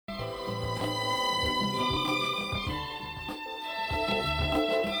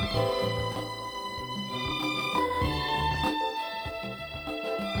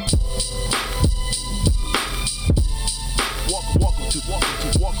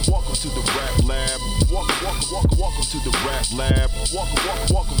Welcome to the rap lab. Welcome to the rap lab.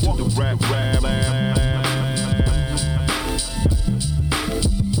 Welcome to the rap lab.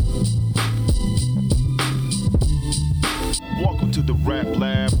 Welcome to the rap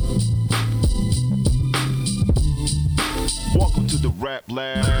lab. Welcome to the rap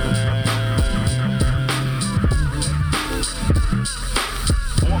lab.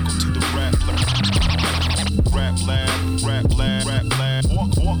 Welcome to the rap lab. Rap lab, rap lab, rap lab.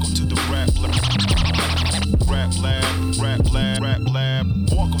 Welcome to the rap lab. Rap lab, rap lab, rap lab.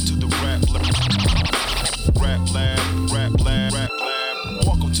 Welcome to the rap lab. Rap lab, rap lab, rap lab.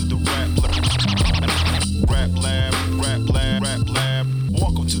 Welcome to the rap lab. Rap lab, rap lab, rap lab.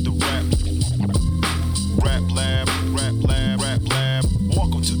 Welcome to the rap. Rap lab, rap lab, rap lab.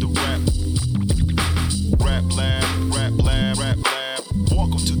 Welcome to the rap. Rap lab, rap lab, rap lab.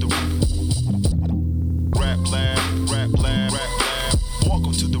 Welcome to the rap lab, rap lab, rap lab.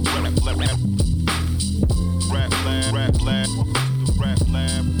 Welcome to the rap lab. Rap lab, rap lab.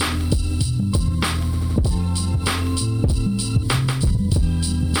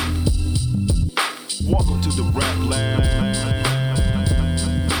 Welcome to the rap lab.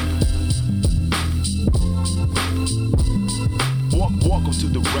 Welcome to the rap lab. Welcome to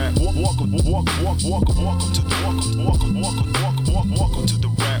the rap. Welcome to the welcome to the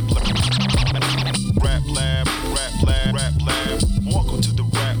rap lab. Rap lab, rap lab, rap lab. Welcome to the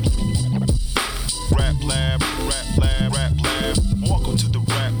rap. Rap lab, rap lab, rap lab. Welcome to the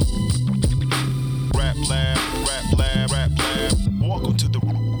rap. Rap lab, rap lab, rap lab. Welcome to the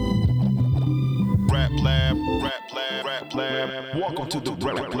rap lab, rap lab, rap lab. Welcome to the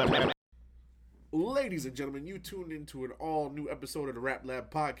rap lab. Ladies and gentlemen, you tuned into an all-new episode of the Rap Lab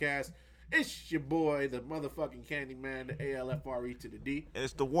podcast. It's your boy, the motherfucking Candyman, the ALFRE to the D.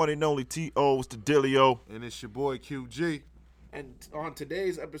 It's the one and only T.O.'s to Dilio. And it's your boy QG. And on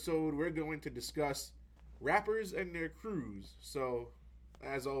today's episode, we're going to discuss rappers and their crews. So,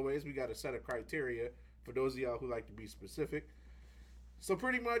 as always, we got a set of criteria for those of y'all who like to be specific. So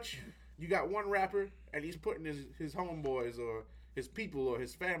pretty much, you got one rapper, and he's putting his homeboys or his people or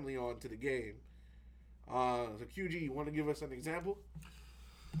his family onto the game. So QG, you want to give us an example?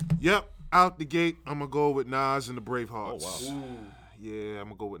 Yep, out the gate, I'm going to go with Nas and the Bravehearts. Oh, wow. Ooh. Yeah, I'm going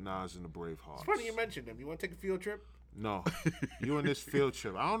to go with Nas and the Bravehearts. It's funny you mentioned them. You want to take a field trip? No, you on this field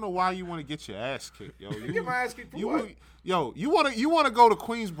trip. I don't know why you want to get your ass kicked, yo. Get my ass kicked for what? Yo, you want to go to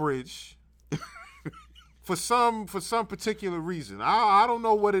Queensbridge for some particular reason. I don't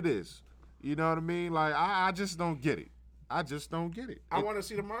know what it is. You know what I mean? Like, I just don't get it. I just don't get it. I want to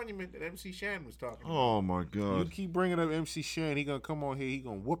see the monument that MC Shan was talking about. Oh my You God. keep bringing up MC Shan, he gonna come on here, he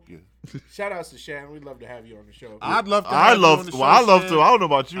gonna whoop you. Shout outs to Shan. We'd love to have you on the show. I'd love to. I have you on love the to. show, I love Shan. to. I don't know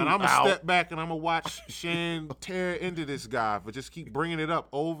about you. And I'm gonna Ow. step back and I'm gonna watch Shan tear into this guy, but just keep bringing it up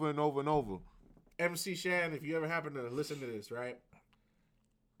over and over and over. MC Shan, if you ever happen to listen to this, right?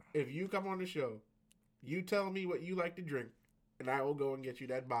 If you come on the show, you tell me what you like to drink, and I will go and get you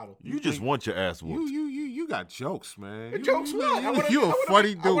that bottle. You just want your ass whooped. You got jokes, man. The joke's what? You a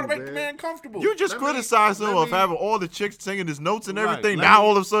funny dude, I want to make man. the man comfortable. You just criticized him of having all the chicks singing his notes and Right. everything. Let Now me-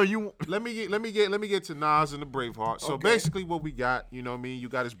 all of a sudden you. Let me get to Nas and the Braveheart. So Okay. basically, what we got, you know what I mean? You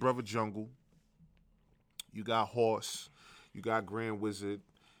got his brother Jungle. You got Horse. You got Grand Wizard.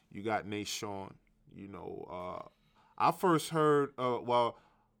 You got Nate Sean. You know, I first heard.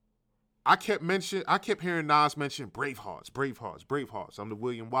 I kept hearing Nas mention Bravehearts. I'm the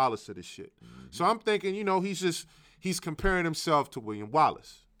William Wallace of this shit. Mm-hmm. So I'm thinking, you know, he's comparing himself to William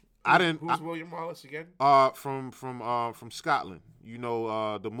Wallace. Who's William Wallace again? From Scotland. You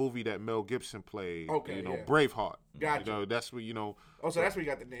know, the movie that Mel Gibson played. Okay, You know, yeah. Braveheart. Gotcha. You know, that's what, you know. Oh, so that's where you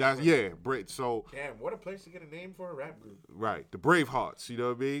got the name That's from. yeah, so Damn, what a place to get a name for a rap group. right, the Bravehearts. You know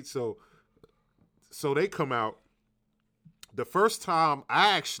what I mean? So they come out. The first time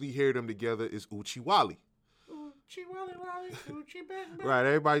I actually hear them together is Uchi Wally. Uchi Wally Wally, Uchi Bang Bang. Right,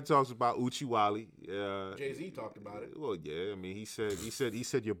 everybody talks about Uchi Wally. Jay-Z talked about it. Well, yeah, I mean, he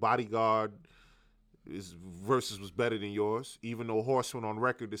said your bodyguard versus was better than yours, even though Horse went on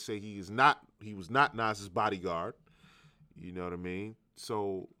record to say he was not Nas's bodyguard. You know what I mean?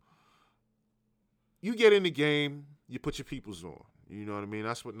 So you get in the game, you put your peoples on. You know what I mean?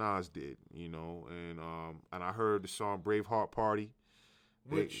 That's what Nas did, you know. And I heard the song Braveheart Party.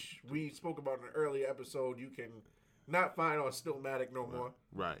 Which we spoke about in an earlier episode. You can not find on Stillmatic no more.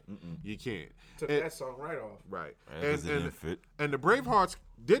 Right. You can't. Took And- that song right off. Right. Because it didn't fit. And the Bravehearts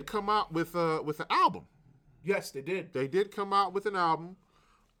did come out with an album. Yes, they did. They did come out with an album.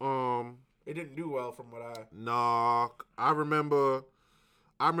 It didn't do well from what I... Nah, I remember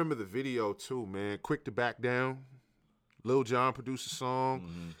the video too, man. Quick to Back Down. Lil Jon produced a song.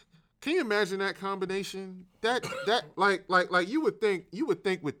 Mm-hmm. Can you imagine that combination? That like you would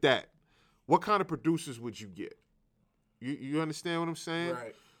think with that, what kind of producers would you get? You understand what I'm saying?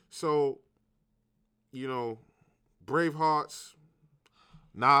 Right. So, you know, Bravehearts,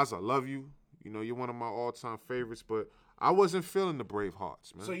 Nas, I love you. You know, you're one of my all-time favorites, but I wasn't feeling the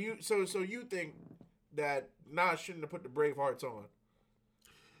Bravehearts, man. So you think that Nas shouldn't have put the Bravehearts on?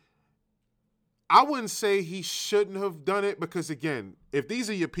 I wouldn't say he shouldn't have done it because, again, if these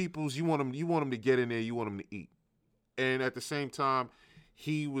are your peoples, you want them to get in there, you want them to eat. And at the same time,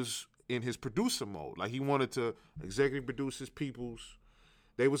 he was in his producer mode. Like, he wanted to executive produce his peoples.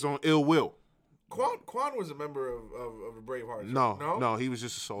 They was on Ill Will. Quan was a member of the Bravehearts. No, he was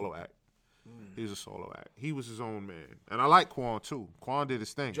just a solo act. He was a solo act. He was his own man. And I like Quan, too. Quan did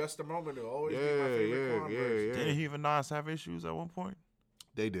his thing. Just a Moment will always be my favorite Quan verse. Didn't he even Nas have issues at one point?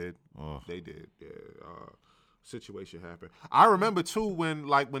 They did. Oh. They did. Yeah. Situation happened. I remember too when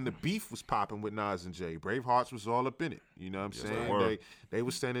the beef was popping with Nas and Jay. Bravehearts was all up in it. You know what I'm saying? They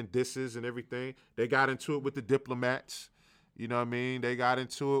were sending disses and everything. They got into it with the Diplomats. You know what I mean? They got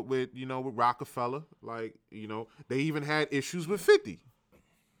into it with Rockefeller. Like, they even had issues with 50.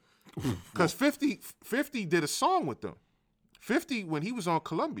 Because 50 did a song with them. 50 when he was on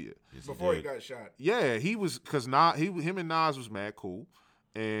Columbia. Yes, Before he got shot. Yeah, he was, because him and Nas was mad cool.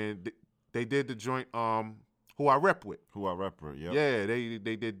 And they did the joint Who I Rep With. Who I Rep With, yep. Yeah,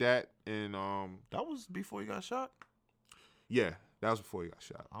 they did that. And that was before he got shot? yeah, that was before he got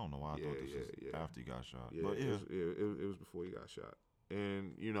shot. I don't know why I thought this was after he got shot. Yeah, But yeah. it was before he got shot.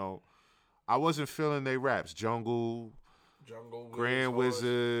 And, I wasn't feeling they raps. Jungle, Grand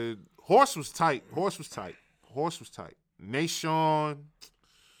Wizard. Horse was tight. Nation.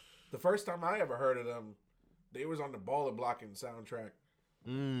 The first time I ever heard of them, they was on the Baller Blocking soundtrack.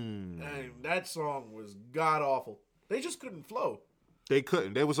 And that song was god awful. They just couldn't flow. They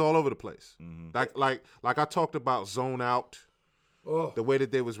couldn't. They was all over the place. Mm-hmm. Like I talked about Zone Out. Oh. The way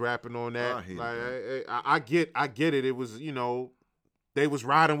that they was rapping on that. I hate like I get it. It was, they was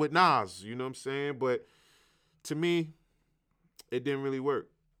riding with Nas, you know what I'm saying? But to me, it didn't really work.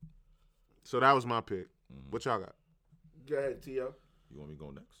 So that was my pick. What y'all got? Go ahead, T.O. You want me to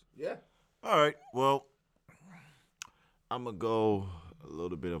go next? Yeah. All right. Well, I'm going to go a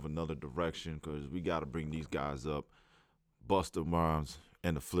little bit of another direction because we got to bring these guys up. Busta Rhymes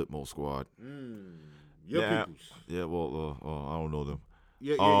and the Flipmode Squad. Your peoples. Yeah, well, I don't know them.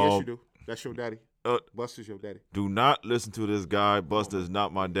 Yes, you do. That's your daddy. Busta's your daddy. Do not listen to this guy. Busta is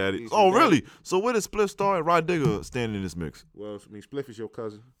not my daddy. He's Oh, your daddy. really? So where does Spliff Star and Rod Digger stand in this mix? Well, I mean, Spliff is your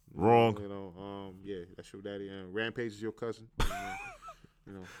cousin. Wrong. Yeah, that's your daddy. And Rampage is your cousin.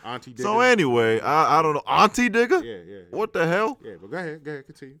 Auntie Digger. So anyway, I don't know. Auntie Digger? Yeah. What the hell? Yeah, but go ahead,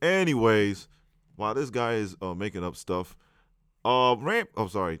 continue. Anyways, while this guy is making up stuff,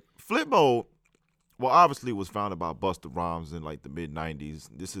 Flipmode, well, obviously was founded by Busta Rhymes in like the mid '90s.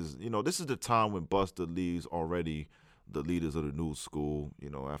 This is the time when Busta leaves already the leaders of the new school.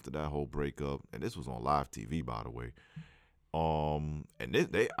 After that whole breakup, and this was on live TV, by the way. And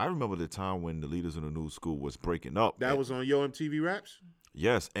I remember the time when the leaders of the new school was breaking up. That was on Yo MTV Raps?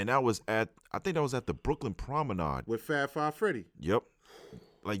 Yes, and I think that was at the Brooklyn Promenade. With Fab Five Freddy. Yep.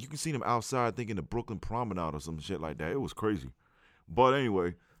 Like, you can see them outside thinking the Brooklyn Promenade or some shit like that. It was crazy. But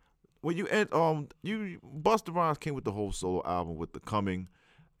anyway, when Busta Rhymes came with the whole solo album with The Coming,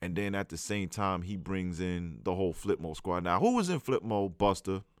 and then at the same time he brings in the whole Flipmode Squad. Now, who was in Flipmode?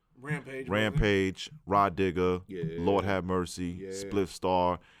 Busta, Rampage, Rod Digger, Lord Have Mercy, Spliff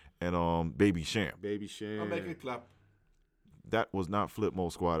Star, and Baby Sham. I'll make it clap. That was not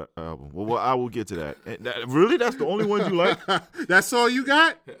Flipmode Squad album. Well, I will get to that. Really? That's the only one you like? That's all you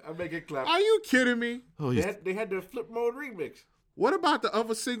got? I'll make it clap. Are you kidding me? Oh, They had the Flipmode remix. What about the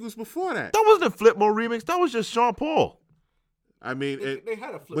other singles before that? That wasn't a Flipmode remix. That was just Sean Paul. I mean, they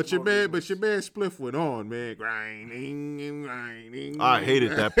had a Flipmode but your man remix. Spliff went on, man, grinding and grinding. I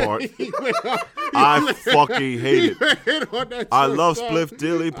hated that part. I fucking hate it. I love Spliff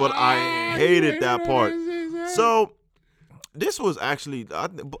dearly, but I hated that part. So this was actually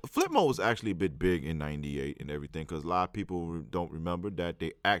Flipmode was actually a bit big in '98 and everything, because a lot of people don't remember that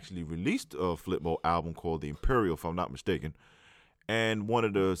they actually released a Flipmode album called The Imperial, if I'm not mistaken, and one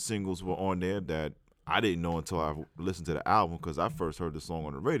of the singles were on there that I didn't know until I listened to the album, because I first heard the song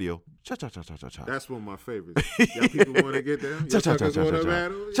on the radio. Cha cha cha cha cha cha. That's one of my favorites. Y'all people want to get them? Cha cha cha cha cha cha.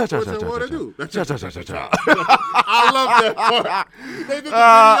 Cha cha cha cha cha. Cha cha cha cha cha. I love that part. They did the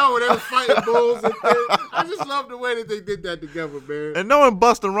video where they was fighting bulls and things. I just love the way that they did that together, man. And knowing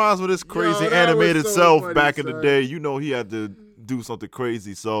Busta Rhymes with his crazy that animated was so self funny, back in the son. day, he had to do something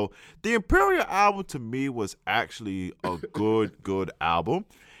crazy. So the Imperial album to me was actually a good album.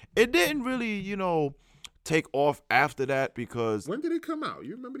 It didn't really, take off after that because When did it come out?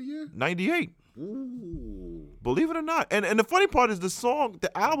 You remember the year? 98. Ooh. Believe it or not. And the funny part is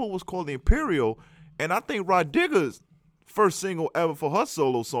the album was called The Imperial, and I think Rod Digger's first single ever for her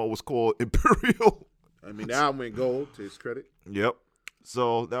solo song was called Imperial. I mean, the album went gold, to his credit. Yep.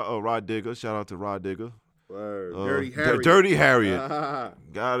 So that Rod Digger, shout out to Rod Digger. Word. Dirty Harriet. Dirty Harriet.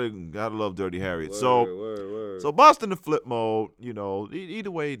 Gotta love Dirty Harriet. Word. So Busta in the flip mode,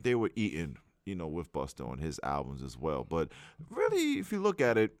 either way they were eating, with Busta on his albums as well. But really, if you look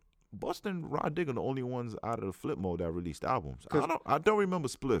at it, Busta and Rod Digger are the only ones out of the flip mode that released albums. I don't remember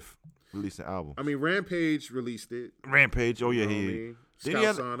Spliff releasing albums. I mean, Rampage released it. Rampage, oh yeah, You know he. what I mean? Did Scout he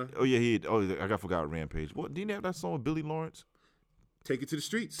have, Sauna. oh yeah, he. I forgot Rampage. What didn't he have that song with Billy Lawrence? Take It to the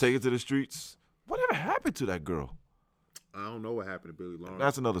Streets. Take It to the Streets. Whatever happened to that girl? I don't know what happened to Billy Lawrence.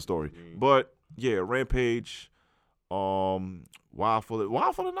 That's another story. But yeah, Rampage. Wild for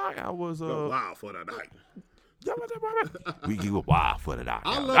the Night. I was Wild for the Night. we give a wild for the night.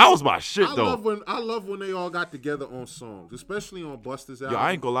 Love- That was my shit though. I love when they all got together on songs, especially on Busta's album. Yo,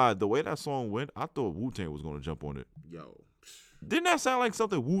 I ain't gonna lie. The way that song went, I thought Wu-Tang was gonna jump on it. Yo, Didn't that sound like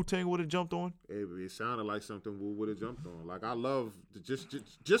something Wu-Tang would have jumped on? it sounded like something Wu would have jumped on. Like I love just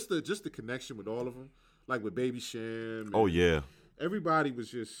the connection with all of them, like with Baby Sham. Oh yeah. Everybody was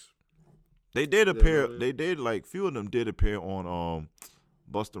just. They did appear. man. They did few of them did appear on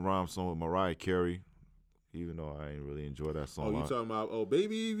Busta Rhymes song with Mariah Carey, even though I ain't really enjoy that song. Oh, you talking about? Oh,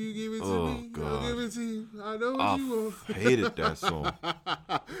 baby, if you give it to Oh, me, God. I'll give it to you. I know what you want. I hated that song.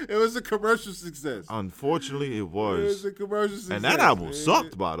 It was a commercial success. Unfortunately, it It was was. a commercial success. And that album man.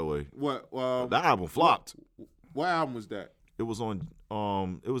 sucked, by the way. What? That album flopped. What album was that? It was on.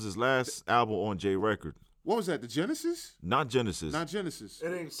 It was his last album on J Record, What was that? The Genesis? not Genesis. Not Genesis.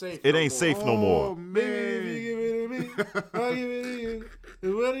 It ain't safe. It ain't safe no Oh more. man. Baby, if you give it to me, I'll give it to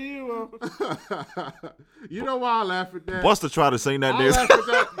you. What do you want? You know why I laugh at that? Busta tried to sing that. I Next. laugh at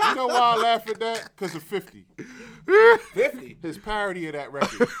that. You know why I laugh at that? Because of 50. 50. His parody of that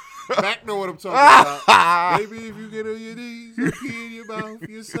record. Mac know what I'm talking about. Baby, if you get on your knees, you pee in your mouth,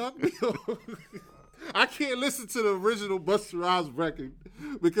 you suck me off. I can't listen to the original Busta Rhymes record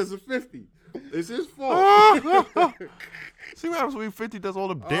because of 50. It's his fault. See what happens when 50 does all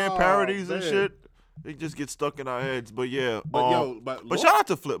the damn Oh, parodies and man. shit? They just get stuck in our heads. But yeah. But but Lord- shout out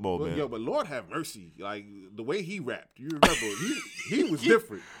to Flip Mode, man. but Lord have mercy. Like the way he rapped, you remember he was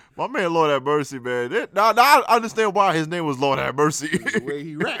different. My man, Lord have mercy, man. Now I understand why his name was Lord have mercy. The way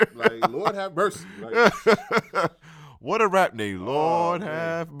he rapped, like Lord have mercy. Like, What a rap name, Lord man.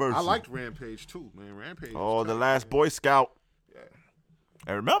 have mercy. I liked Rampage too, man. Rampage. Oh, was the tight, Last man. Boy Scout. Yeah.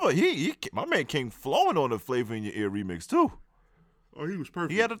 And remember, my man came flowing on the Flavor in Your Ear remix too. Oh, he was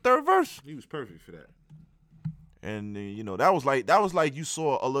perfect. He had a third verse, He was perfect for that. and that was like you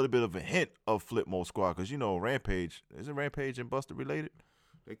saw a little bit of a hint of Flip Mode Squad because Rampage isn't Rampage and Busta related?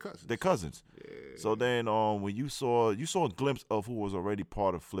 They cousins. They're cousins. Yeah. So then, when you saw a glimpse of who was already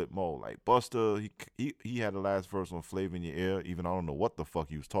part of Flip Mode, like Busta, he had the last verse on Flavor in Your Ear. Even I don't know what the fuck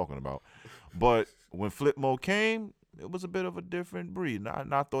he was talking about, but when Flip Mode came, it was a bit of a different breed.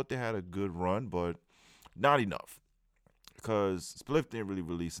 And I thought they had a good run, but not enough because Spliff didn't really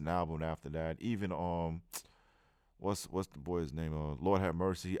release an album after that. Even what's the boy's name? Lord Have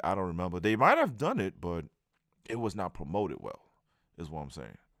Mercy. I don't remember. They might have done it, but it was not promoted well. Is what I'm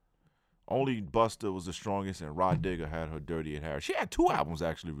saying. Only Busta was the strongest, and Rod Digger had her Dirty and Harry. She had 2 albums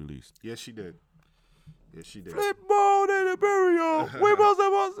actually released. Yes, she did. Yes, she did. Flip Mode and the Burial. We must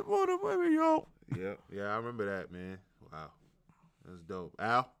have the Burial. Yeah, I remember that, man. Wow, that's dope.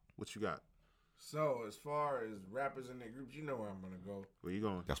 Al, what you got? So, as far as rappers in their groups, you know where I'm going to go. Where you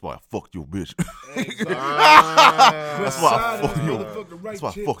going? That's why I fucked your bitch. Exactly. That's why I Side of fucked the your. motherfucking right That's why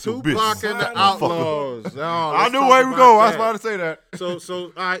I chick. fucked your bitch. Tupac and the Fuck. Outlaws. Oh, I let's knew talk where we about go. I was that. about to say that. So,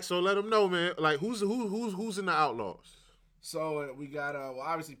 all right. So let them know, man. Like, who's in the Outlaws? So, we got,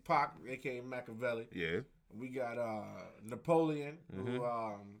 obviously, Pac, a.k.a. Machiavelli. Yeah. We got Napoleon, Mm-hmm. who,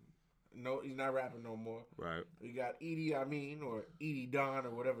 no, he's not rapping no more. Right. We got Edie Amin, or Edie Don,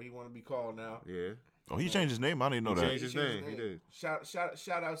 or whatever he want to be called now. Yeah. Oh, he changed his name. I didn't know He that. changed his name. He did. Shout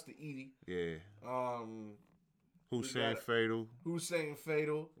outs to Edie. Yeah. got Hussein it. Fatal. Who's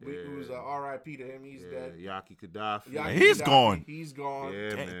Fatal, Yeah. who's R.I.P. to him. He's Yeah. dead. Yaki Gaddafi. Yaki He's Gaddafi, gone. He's gone. Yeah,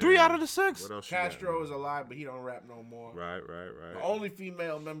 Damn, man. 3 out of the 6. What else you got, Castro man? is alive, but he don't rap no more. Right. The only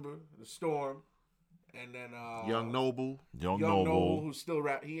female member, the Storm, and then Young Noble. Young Noble, Noble. who's still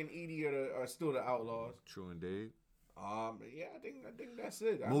rap. He and Edie are still the Outlaws. True indeed. Yeah, I think that's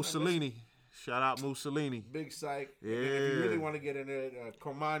it. Mussolini. Shout out Mussolini. Big Psych. Yeah. And if you really want to get into it,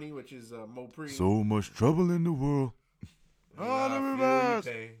 Komani, which is Mopri. So much trouble in the world. I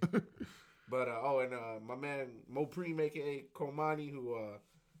feel you, pain. But my man Mopri, aka Komani, who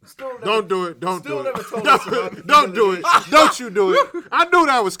still never, Don't do it. Don't still do it. never told us about his Don't do it. humiliation. Don't you do it. I knew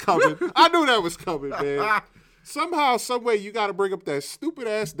that was coming. Man. Somehow, some way, you got to bring up that stupid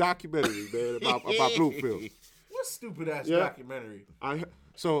ass documentary, man, about Bluefield. What stupid ass Yeah. documentary?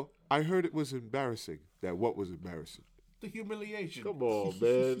 I heard it was embarrassing. That what was embarrassing? The humiliation. Come on,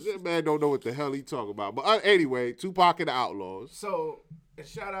 man. That man don't know what the hell he talking about. But anyway, Tupac and the Outlaws. So, and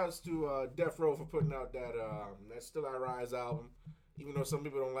shout outs to Death Row for putting out that Still I Rise album, even though some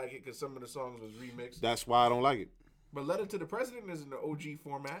people don't like it because some of the songs was remixed. That's why I don't like it. But Letter to the President is in the OG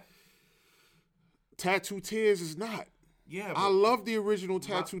format. Tattoo Tears is not. Yeah, I love the original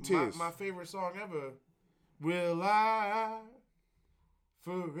Tattoo Tears. My favorite song ever. Will I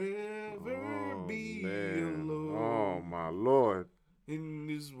forever be alone Oh my Lord. in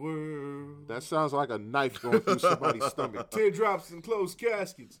this world? That sounds like a knife going through somebody's stomach. Teardrops and closed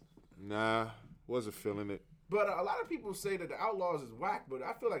caskets. Nah, wasn't feeling it. But a lot of people say that the Outlaws is whack, but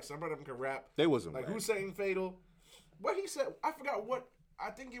I feel like some of them can rap. They wasn't Like whack. Hussein Fatal. What he said, I forgot what. I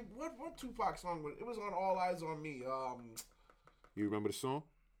think what Tupac song was. It was on All Eyes on Me. You remember the song?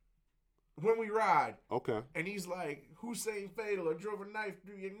 When We Ride, Okay. and he's like Hussein Fatal or drove a knife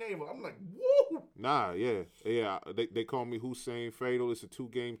through your navel. I'm like, woo! Nah, yeah. They call me Hussein Fatal. It's a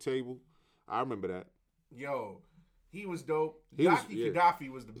 2-game table. I remember that. Yo, he was dope. He was- Yaki yeah. Gaddafi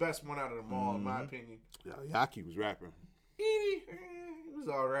was the best one out of them all, in my opinion. Yeah, Yaki was rapping. He was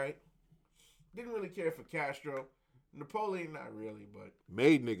all right. Didn't really care for Castro. Napoleon, not really, but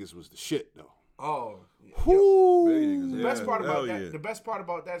Made Niggas was the shit though. oh, yeah. Whoo! The best part about hell that, yeah. the best part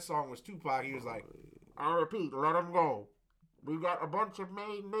about that song was Tupac. He was like, "I repeat, let them go. We got a bunch of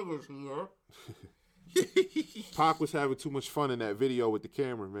made niggas here." Pac was having too much fun in that video with the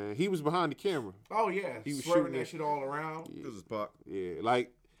camera, man. He was behind the camera. Oh yeah, He was swerving shooting that it. shit all around. This is Pac. Yeah,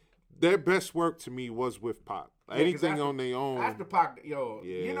 like their best work to me was with Pac. Like, Yeah, 'cause anything after- on their own, After Pac, yo,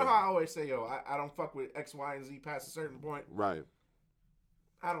 Yeah. you know how I always say, yo, I don't fuck with X, Y, and Z past a certain point. right?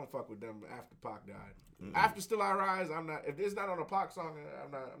 I don't fuck with them after Pac died. After Still I Rise, I'm not. If it's not on a Pac song,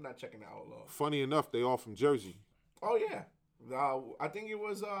 I'm not checking the Outlaw. Funny enough, they all from Jersey. Oh yeah, I think it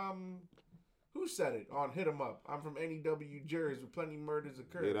was who said it on Hit 'Em Up. I'm from NEW Jersey, with plenty murders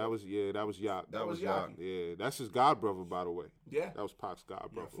occurred. Yeah, that was Yacht. That was Yacht. Yaki. Yeah, that's his god brother, by the way. Yeah, That was Pac's god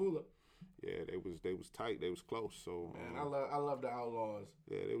yeah, brother. Fula. Yeah, they was tight. They was close. So Man, I love the Outlaws.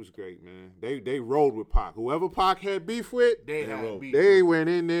 yeah, they was great, man. They rode with Pac. Whoever Pac had beef with, They had beef. they went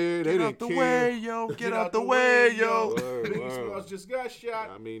in there. They Get didn't out the care. way, yo. Get out the way, yo. Word, Biggie word. Smalls just got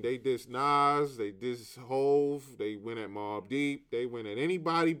shot. I mean, they dissed Nas, they dissed Hove, they went at Mobb Deep, they went at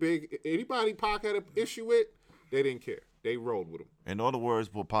anybody big, anybody Pac had an issue with, they didn't care. They rode with him. In other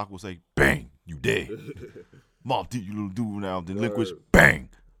words, what Pac would say, bang, you dead. Mob Deep, you little dude now, delinquents, bang,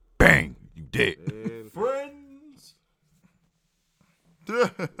 bang, you dead. And Friends.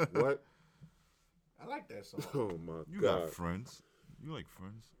 what? I like that song. Oh my You God. got friends. You like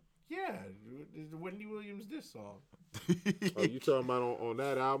friends. Yeah, the Wendy Williams diss song. Oh, you talking about on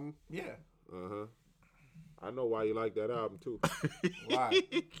that album? Yeah. Uh-huh. I know why you like that album too. Why?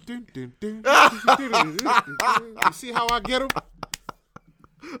 Dun, dun, dun, dun, dun, dun, dun, dun. You see how I get him?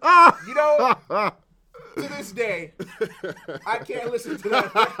 You know, to this day, I can't listen to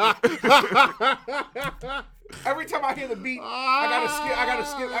that. Every time I hear the beat, I gotta find the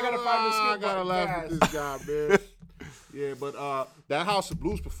skip I gotta button laugh fast. at this guy, man. Yeah, but that House of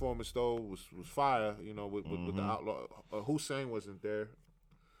Blues performance though was fire. You know, with the Outlaw. Hussein wasn't there.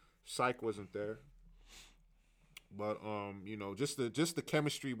 Psych wasn't there. But you know, just the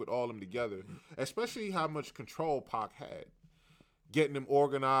chemistry with all of them together, especially how much control Pac had, getting them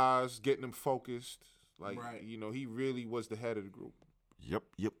organized, getting them focused. Like Right. you know, he really was the head of the group. Yep.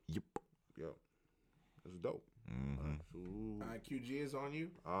 Yep, that's dope. Ooh. All right, QG is on you.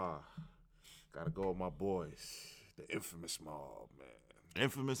 Gotta go with my boys, the Infamous Mob, man.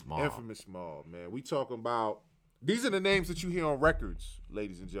 Infamous Mob. Infamous Mob, man. We talking about, these are the names that you hear on records,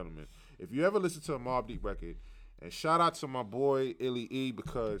 ladies and gentlemen. If you ever listen to a Mobb Deep record, and shout out to my boy Illy E,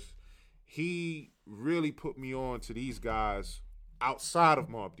 because he really put me on to these guys outside of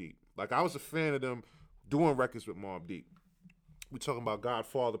Mobb Deep. Like, I was a fan of them doing records with Mobb Deep. We talking about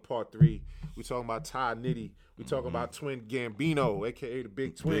Godfather Part 3. We talking about Ty Nitty. We talking about Twin Gambino, a.k.a. the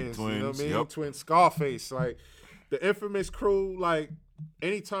Big Twins. You know what I Twins, mean? yep. Twin Scarface. Like, the Infamous crew, like,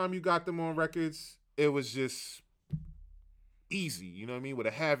 anytime you got them on records, it was just easy. You know what I mean? With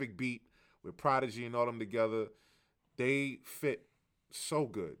a Havoc beat, with Prodigy and all them together, they fit so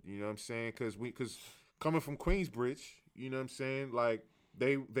good. You know what I'm saying? Because coming from Queensbridge, you know what I'm saying? Like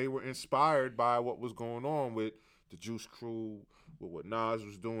they were inspired by what was going on with the Juice Crew, with what Nas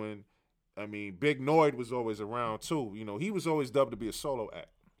was doing. I mean, Big Noyd was always around too. You know, he was always dubbed to be a solo act.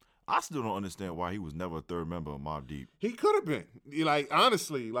 I still don't understand why he was never a third member of Mobb Deep. He could have been. Like,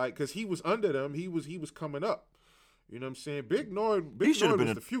 honestly, like, because he was under them. He was coming up. You know what I'm saying? Big Noyd was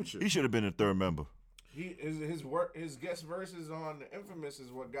the future. He should have been a third member. His guest verses on the Infamous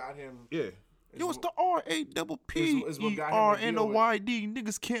is what got him. Yeah. Yo, it's the RAPPERNOYD.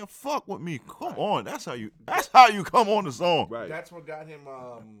 Niggas can't fuck with me. Come on, that's how you come on the song. Right. That's what got him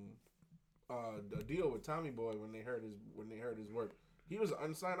a deal with Tommy Boy when they heard his work. He was an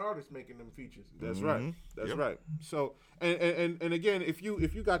unsigned artist making them features. That's right. That's right. So and again, if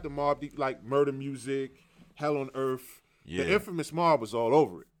you got the Mobb Deep, like Murder Music, Hell on Earth, the Infamous Mob was all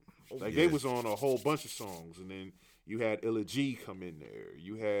over it. They was on a whole bunch of songs, and then you had Illa G come in there.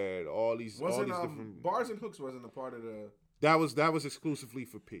 You had all these different Bars and Hooks wasn't a part of the. That was exclusively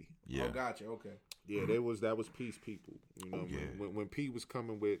for P. Yeah. Oh, gotcha. Okay. Yeah, that was P's people. You know, when P was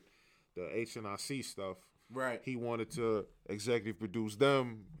coming with the HNIC stuff, right? He wanted to executive produce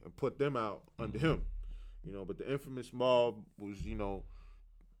them and put them out under him. You know, but the Infamous Mob was, you know,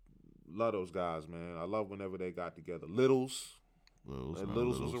 love those guys, man. I love whenever they got together. Littles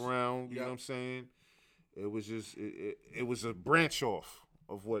was around. You know what I'm saying? It was just it was a branch off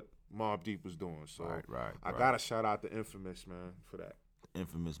of what Mobb Deep was doing. So right. I gotta shout out the Infamous, man, for that.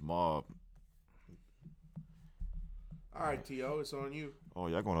 Infamous Mob. All right, T.O., it's on you. Oh,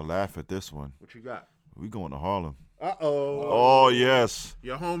 y'all gonna laugh at this one. What you got? We going to Harlem. Uh-oh. Oh, yes.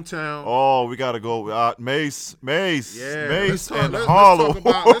 Your hometown. Oh, we got to go. Mace. Yeah. Mace and Let's Harlem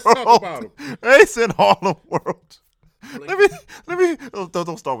talk about him. Mace and Harlem World. Let me.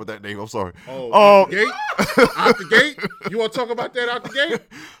 Don't start with that name. I'm sorry. Out the gate? Out the gate? You want to talk about that out the gate?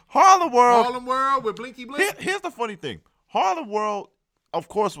 Harlem World. Harlem World with Blinky Blink? Here's the funny thing. Harlem World, of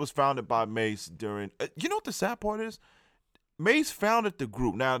course, was founded by Mace during. You know what the sad part is? Mace founded the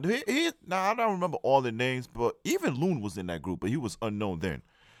group. Now I don't remember all the names, but even Loon was in that group, but he was unknown then.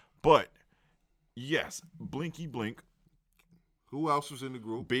 But yes, Blinky Blink. Who else was in the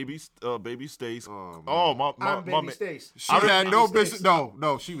group? Baby Stace. Oh, I'm Baby Stace. She had no business.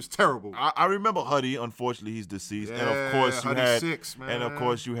 No, she was terrible. I remember Huddy. Unfortunately, he's deceased. Yeah, and of course Huddy you had 6, man. And of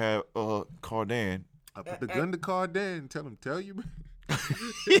course you had Cardan. I put the gun to Cardan. Tell you.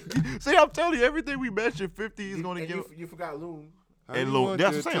 See, I'm telling you, everything we mentioned, 50 is going to give. You forgot Loon. And Loon.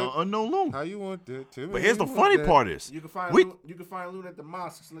 That's what I'm saying. Unknown Loon. How you want that? But here's the funny part is. You can find Loon at the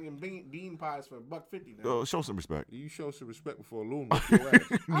mosque slinging bean pies for $1.50 now. Show some respect. You show some respect before Loon whip your ass.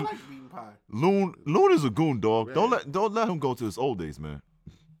 I like bean pie. Loon is a goon, dog. Yeah. Don't let him go to his old days, man.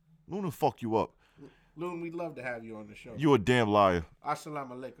 Loon will fuck you up. Loon, we'd love to have you on the show. You a damn liar.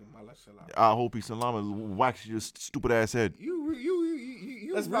 Assalamu alaikum. I hope he salam wax your stupid ass head. You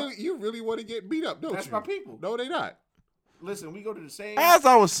really want to get beat up, don't you? That's my people. No, they not. Listen, we go to the same. As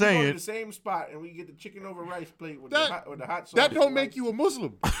I was saying, we go to the same spot and we get the chicken over rice plate with the hot sauce. That don't make you a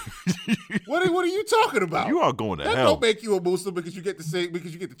Muslim. What are you talking about? You are going to hell. That don't make you a Muslim because you get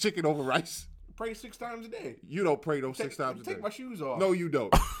the chicken over rice. Pray 6 times a day. You don't pray those 6 times a day. Take my shoes off. No, you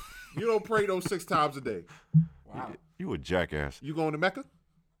don't. You don't pray those 6 times a day. Wow. You a jackass. You going to Mecca?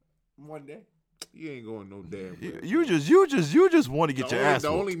 One day. You ain't going no damn way. You just want to get your ass. The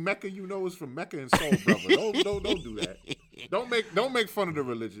only Mecca you know is from Mecca and Soul Brother. Don't do that. Don't make fun of the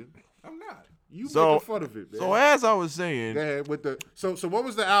religion. I'm not. You making fun of it, man. So as I was saying, so what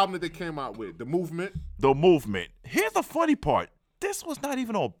was the album that they came out with? The Movement. The Movement. Here's the funny part. This was not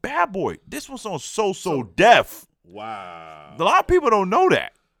even on Bad Boy. This was on So Def. Wow. A lot of people don't know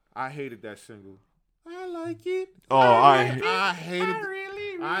that. I hated that single. I like it. Oh, I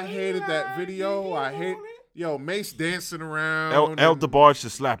hated that video. Mace dancing around. El DeBarge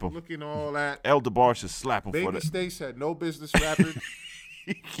should slap him. Looking all that. El DeBarge should slap him for that. Baby Stace had no business rapping.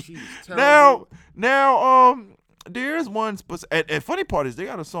 She was terrible. Now, there's one. And funny part is they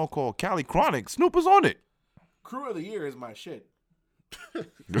got a song called Cali Chronic. Snoop is on it. Crew of the Year is my shit. What?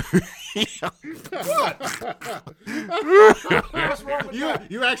 What's wrong with that?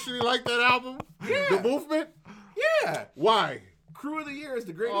 You actually like that album? Yeah. The Movement? Yeah. Why? Crew of the Year is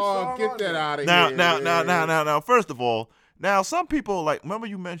the greatest song. Oh, get that out of here. Now, first of all, some people remember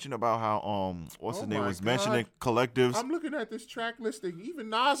you mentioned about how what's his name was mentioning collectives. I'm looking at this track listing. Even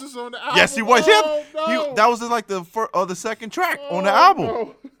Nas is on the album. Yes, he was. No. That was the second track on the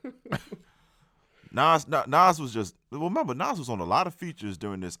album. No. Nas was just remember Nas was on a lot of features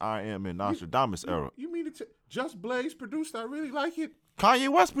during this I Am and Nostradamus era. You mean Just Blaze produced. I really like it. Kanye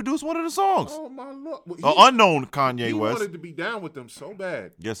West produced one of the songs. Oh my Lord! Unknown Kanye he West. wanted to be down with them so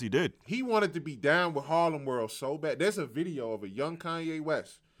bad. Yes, he did. He wanted to be down with Harlem World so bad. There's a video of a young Kanye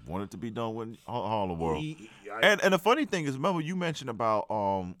West. Wanted to be done with Harlem World. And And the funny thing is, remember you mentioned about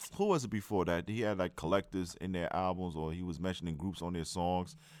who was it before that? He had like collectors in their albums, or he was mentioning groups on their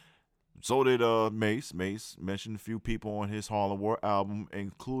songs. So did Mace. Mace mentioned a few people on his Harlem World album,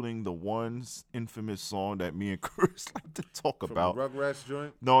 including the one infamous song that me and Chris like to talk about. the Rugrats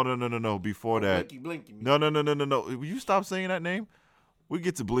joint. No. Before that, Blinky. no. Will you stop saying that name? We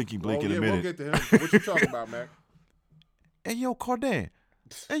get to Blinky Blink in a minute. We'll get to him. What you talking about, Mac? Hey yo, Cardan.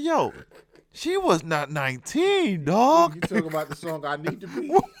 Hey yo, she was not 19, dog. You talking about the song "I Need to Be"?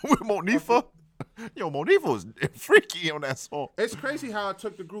 With Monifa. Yo, Monifa was freaky on that song. It's crazy how it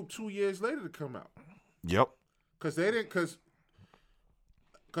took the group 2 years later to come out. Yep. Cause they didn't, cause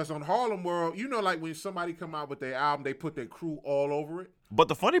on Harlem World, you know, like when somebody come out with their album, they put their crew all over it. But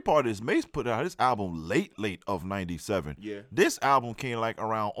the funny part is Mace put out his album late of 97. Yeah. This album came like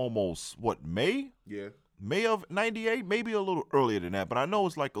around almost, May? Yeah. May of 98? Maybe a little earlier than that. But I know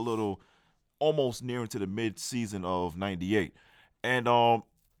it's like a little, almost near into the mid-season of 98. And I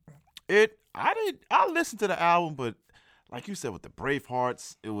listened to the album, but like you said with the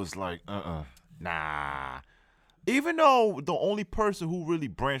Bravehearts, it was like, nah. Even though the only person who really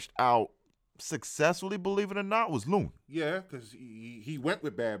branched out successfully, believe it or not, was Loon. Yeah, because he went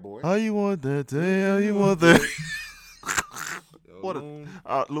with Bad Boy. How you want that day? How you want that? Yo, Loon,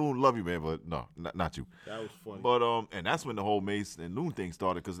 Loon, love you, man, but no, not you. that was funny. But and that's when the whole Mace and Loon thing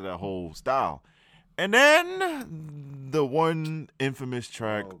started because of that whole style. And then the one infamous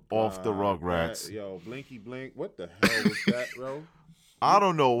track off the Rugrats. Yo, Blinky Blink. What the hell was that, bro? I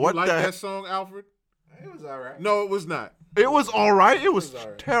don't know what you like that. that song, Alfred? It was all right. No, it was not. It was all right. It was all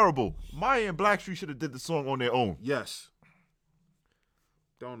right. terrible. Maya and Blackstreet should have did the song on their own. Yes.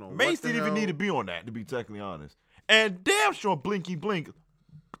 Don't know. Mace what the didn't even hell- need to be on that, to be technically honest. And damn sure Blinky Blink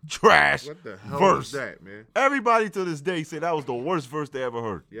trash What the hell verse. was that, man? Everybody to this day say that was the worst verse they ever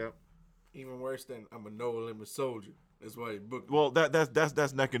heard. Yep. Even worse than I'm a no limit soldier. That's why he booked me. Well,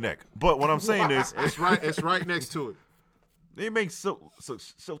 that's neck and neck. But what I'm saying is, It's right. It's right next to it. they make Silk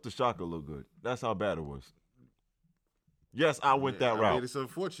the Shocker look good. That's how bad it was. Yes, I went that I route. mean, it's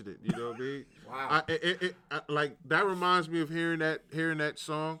unfortunate. You know what I mean? Wow. Like that reminds me of hearing that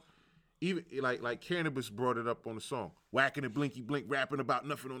song. Even like Cannabis brought it up on the song, whacking and Blinky Blink, rapping about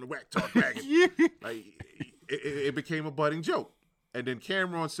nothing on the whack talk wagon. Like it became a budding joke. And then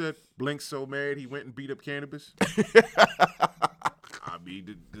Cameron said, Blink's so mad he went and beat up Cannabis. I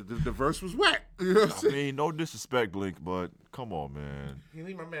mean, the verse was whack. You know what I'm I saying? mean, no disrespect, Blink, but come on, man. You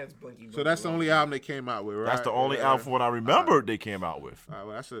leave my man's Blinky. So that's the only album they came out with, right? That's the only album from what I remember they came out with. All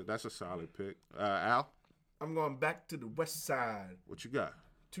right, well, that's a solid pick. Al, I'm going back to the West Side. what you got?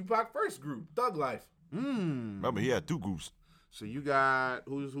 Tupac first group, Thug Life. Remember, he had two groups. So you got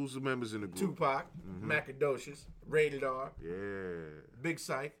who's the members in the group? Tupac, Macadocious, Rated R, Yeah, Big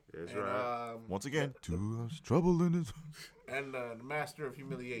Psych, That's and, right. Once again, too much trouble in his. and the Master of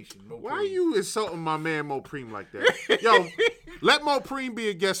Humiliation. Mo why are Preem. you insulting my man Mo Preem like that? Yo, let Mo Preem be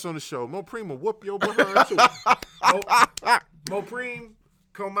a guest on the show. Mo Preem will whoop your behind too. Mo Preem,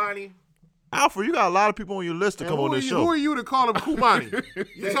 Komani. Alfred, you got a lot of people on your list to come on this Who show. are you to call him Kumani?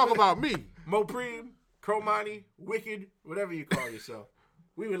 You talk about me. Mo Preem, Komani, Wicked, whatever you call yourself.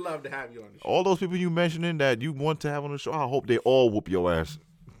 We would love to have you on the show. All those people you mentioning that you want to have on the show, I hope they all whoop your ass.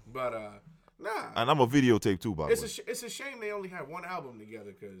 But nah, And I'm a videotape too, by the it's way. it's a shame they only had one album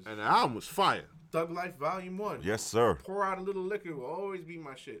together because And the album was fire. Thug Life Volume 1. Yes, sir. Pour Out a Little Liquor will always be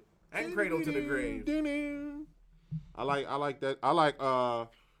my shit. And Cradle to the Grave. I like that. I like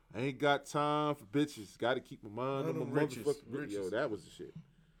I ain't got time for bitches. Got to keep my mind on my Riches, motherfucking riches. Yo, that was the shit.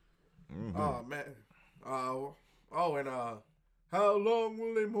 Oh man. And how long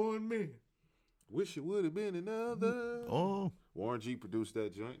will they mourn me? Wish it would have been another. Oh, Warren G produced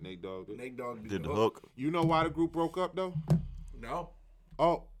that joint. Nate Dogg did. Nate Dogg did the hook. You know why the group broke up though? No.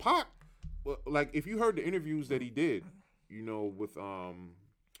 Oh, Pac. Well, like if you heard the interviews that he did, you know, with Vibe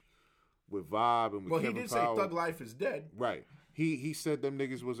and with Well, he Kevin did Powell. say Thug Life is dead. Right. He said them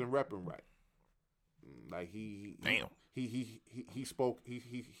niggas wasn't repping right. Like he Damn. he spoke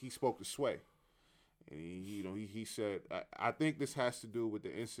to Sway. And he said I think this has to do with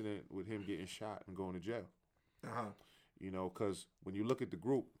the incident with him getting shot and going to jail. Uh-huh. You know, cuz when you look at the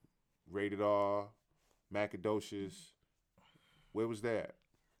group, Rated R, Macadocious, where was that?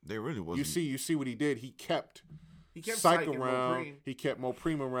 They really wasn't. You see what he did? He kept He kept Psych psyching Mo around. Preem. He kept Mo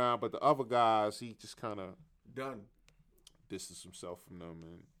Preem around, but the other guys, he just kind of Done. distanced himself from them.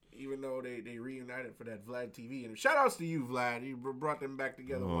 And even though they reunited for that Vlad TV. And shout outs to you, Vlad. You brought them back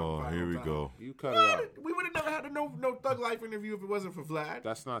together. Oh, one final here we time. go. You cut it out. We would have never had a no Thug Life interview if it wasn't for Vlad.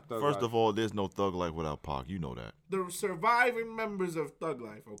 That's not Thug First Life. of all, there's no Thug Life without Pac. You know that. The surviving members of Thug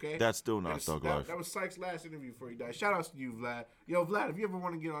Life, okay? That's still not Thug Life. That was Sykes' last interview before he died. Shout outs to you, Vlad. Yo, Vlad, if you ever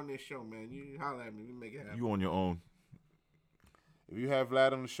want to get on this show, man, you holler at me. We make it happen. You on your own. If you have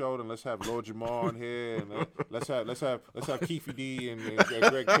Vlad on the show, then let's have Lord Jamar on here, and let's have Keefy D and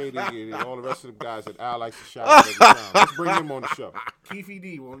Greg Cady and all the rest of the guys that Al likes to shout out every time. Let's bring him on the show. Keefy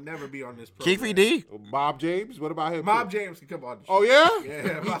D will never be on this program. Keefy D? Bob James, what about him? Bob James can come on the show. Oh yeah,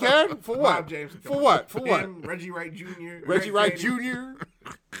 Yeah, he Bob- can. For what? Bob James can come For on. what? For what? Him, Reggie Wright Jr. Reggie Greg Wright Cady. Jr.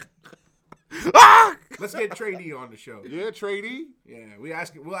 Let's get Trey D on the show. Yeah, Trady. Yeah, we'll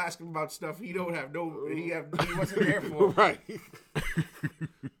ask him about stuff he wasn't there for. Right.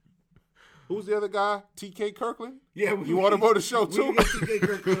 Who's the other guy? TK Kirkland? Yeah, You want him on the show We too? can get TK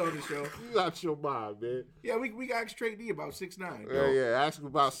Kirkland on the show. You got your mind, man. Yeah, we can ask Trey D about 6ix9ine. Yeah. Ask him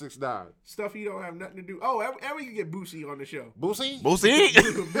about 6ix9ine. Stuff he don't have nothing to do. Oh, and we can get Boosie on the show. Boosie? Boosie?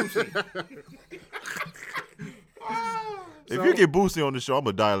 Boosie. If you get Boosie on the show, I'm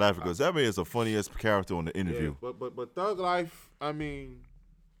going to die laughing because that man is the funniest character on the interview. Yeah, but Thug Life, I mean,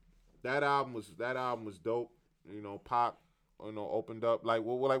 that album was dope. You know, Pac, opened up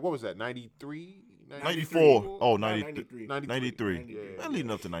what was that? 93? 94. Oh, 93. 93. Yeah,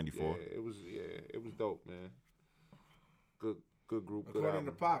 Leading up to 94. Yeah, it was dope, man. Good group. Good According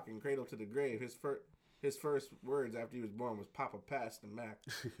to album. Pac in Cradle to the Grave, his first words after he was born was "Papa passed the Mac."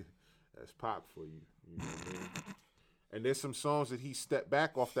 That's Pac for you. You know what I mean? And there's some songs that he stepped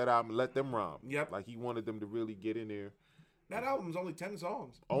back off that album and let them rhyme. Yep. Like he wanted them to really get in there. That album's only 10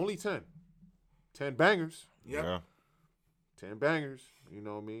 songs. Only 10. 10 bangers. Yep. Yeah. 10 bangers. You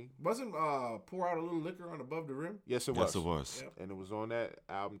know what I mean? Wasn't Pour Out a Little Liquor on Above the Rim? Yes, it was. Yes, it was. Yep. And it was on that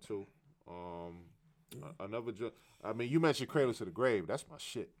album too. Another. I mean, you mentioned Cradle to the Grave. That's my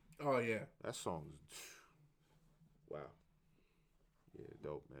shit. Oh yeah. That song is. Wow. Yeah,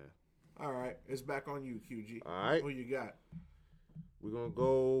 dope, man. All right, it's back on you, QG. All right. Who you got? We're going to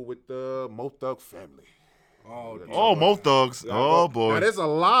go with the Mo Thug family. Oh, Oh, Mo Thugs. Oh, boy. Now, there's a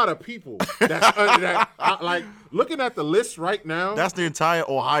lot of people that's under that. Like, looking at the list right now, That's the entire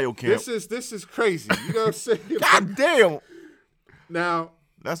Ohio camp. this is crazy. You know what I'm saying? God damn. Now,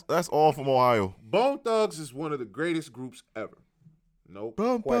 That's all from Ohio. Bone Thugs is one of the greatest groups ever. No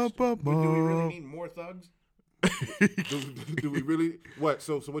Bum, bum, question. bum, But do we really bum. need more thugs? Do we really? What?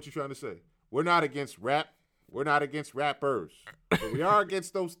 So what you trying to say? We're not against rap. We're not against rappers. But we are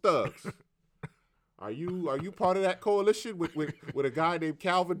against those thugs. Are you part of that coalition with a guy named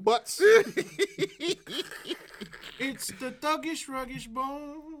Calvin Butts? It's the thuggish, ruggish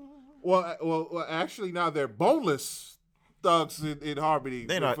bone. Well, actually, now they're boneless thugs in harmony.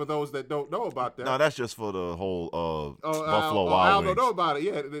 They not- for those that don't know about that. No, that's just for the whole Buffalo I Wild don't Wings. know about it.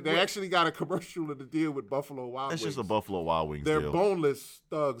 Yeah, they actually got a commercial to deal with Buffalo Wild That's Wings. just a Buffalo Wild Wings They're deal. boneless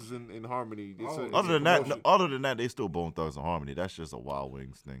thugs in harmony. It's Oh. it's Other a than promotion. that, they still Bone Thugs in Harmony. That's just a Wild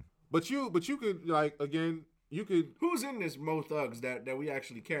Wings thing. But you could like again. You could Who's in this Mo Thugs that we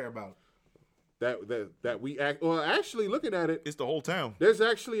actually care about? that we act. Well, actually, looking at it, It's the whole town. there's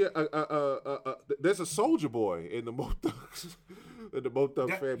actually there's a Soldier Boy in the Mo Thugs in the Mo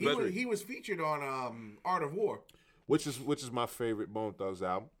Thugs family, He was featured on Art of War. which is my favorite Bone Thugs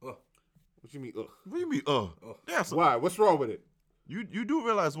album. Ugh. What you mean? Ugh. What do you mean? That's Why? What's wrong with it? you do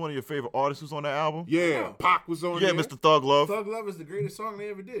realize one of your favorite artists was on that album? Yeah, Yeah. Pac was on Yeah, there. Mr. Thug Love. Thug Love is the greatest song they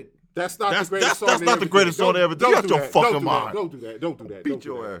ever did. That's not That's- the greatest song. that's they not ever the greatest did. song they ever did. Don't You got do your that. fucking Don't do that. mind. Don't do that. Don't do that. Beat Don't do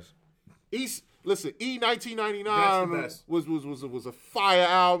your that. ass. That's the E1999 best. was a fire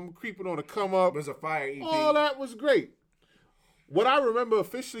album, creeping on a come up. It was a fire EP. All that was great. What I remember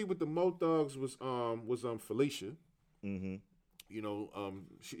officially with the Mo Thugs was Felicia. Mm-hmm. You know,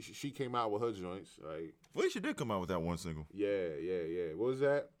 she came out with her joints. Like, Felicia did come out with that one single. yeah. What was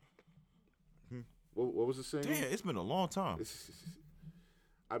that? What was the single? Damn, it's been a long time.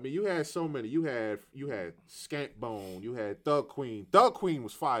 I mean, you had so many. You had Skank Bone. You had Thug Queen. Thug Queen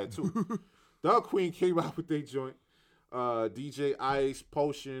was fire too. Thug Queen came out with their joint. DJ Ice,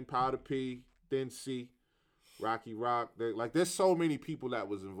 Potion, Powder P, Thin C, Rocky Rock. There's so many people that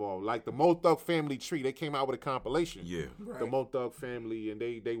was involved. Like the Mo Thug Family Tree, they came out with a compilation. Yeah. Right. The Mo Thug Family, and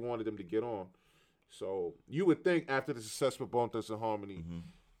they wanted them to get on. So you would think after the success with Bone Thugs and Harmony,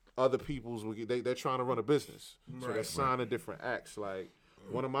 other people's will get, they're trying to run a business, so they're Right. signing different acts. Like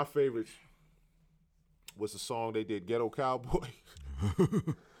one of my favorites was the song they did, Ghetto Cowboy.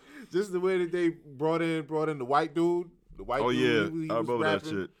 Just the way that they brought in the white dude. The white Oh, dude, yeah. he I was remember that rapping.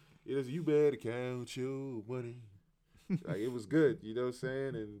 shit. It is, you better count your money. Like it was good, you know what I'm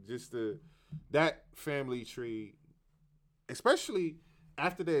saying? And just that family tree, especially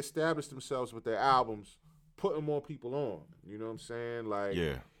after they established themselves with their albums, putting more people on. You know what I'm saying? Like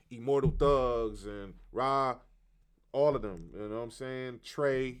Immortal Thugs and Ra, all of them. You know what I'm saying?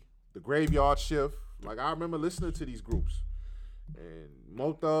 Trey, The Graveyard Shift. Like I remember listening to these groups. And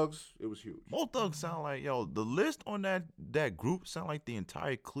Mo Thugs, it was huge. Mo Thugs sound like, the list on that group sound like the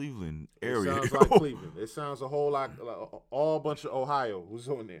entire Cleveland area. It sounds like Cleveland. It sounds a whole lot, like all bunch of Ohio was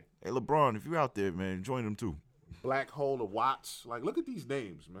on there. Hey, LeBron, if you're out there, man, join them too. Black Hole of Watts. Like, look at these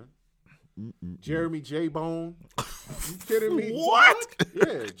names, man. Jeremy J. Bone. You kidding me? What?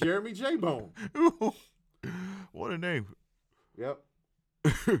 Yeah, Jeremy J. Bone. What a name. Yep.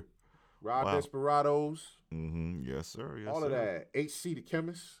 Rod Desperados. Mm-hmm. Yes, sir. Yes, all sir. of that. H.C. the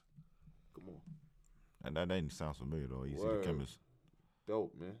Chemist. Come on. And that name sounds familiar, though. H.C. the Chemist.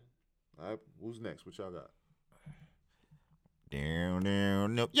 Dope, man. All right, who's next? What y'all got? Down,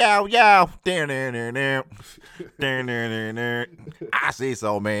 no. Down. I see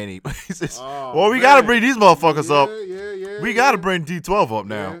so many. We gotta bring these motherfuckers up. We gotta bring D12 up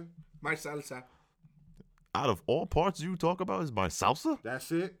now. Yeah. My salsa. Out of all parts you talk about is my salsa?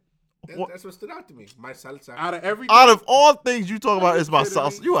 That's it. That's what stood out to me. My salsa. Out of all things you talk about is my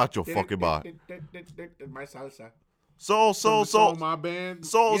salsa. You out your fucking mind. My salsa. So my band.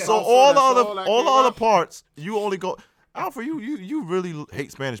 So all the other parts you only go. Alfred, you really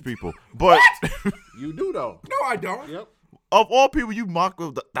hate Spanish people, but you do though. No, I don't. Yep. Of all people, you mock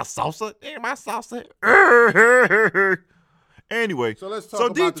with the salsa. Ain't my salsa. Anyway, so let's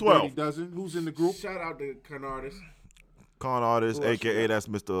talk about D12. the Dirty Dozen. Who's in the group? Shout out to Con Artist. Con Artist, a.k.a. that's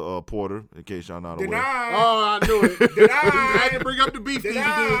Mr. Porter, in case y'all not aware. Deny. Oh, I knew it. Deny. He had to bring up the beef Deny.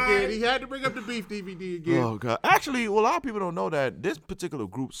 DVD again. He had to bring up the beef DVD again. Oh, God. Actually, a lot of people don't know that this particular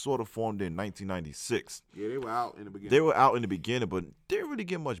group sort of formed in 1996. Yeah, they were out in the beginning. They were out in the beginning, but didn't really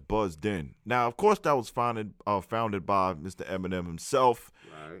get much buzz then. Now, of course, that was founded by Mr. Eminem himself.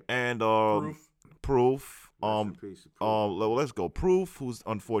 Right. And Proof. Let's go. Proof, who's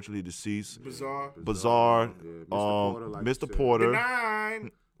unfortunately deceased. Bizarre. Yeah, Mr. Porter. Like Mr. Porter.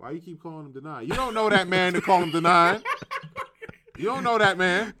 Deny. Why you keep calling him Deny? You don't know that man to call him Deny. You don't know that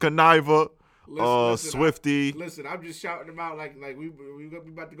man. Conniver. Listen, Swifty. Listen, I'm just shouting them out like we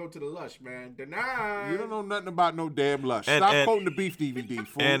about to go to the Lush, man. Deny. You don't know nothing about no damn Lush. And Stop quoting the beef DVD,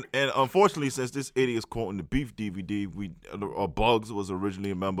 fool. And unfortunately, since this idiot is quoting the beef DVD, Bugs was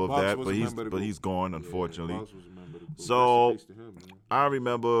originally a member of that, but he's gone, unfortunately. Bugs was a member of the group. So Rest in peace to him, man. I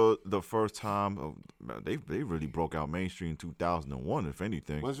remember the first time they really broke out mainstream in 2001, if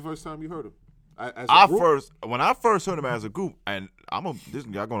anything. When's the first time you heard him? When I first heard him as a group, and this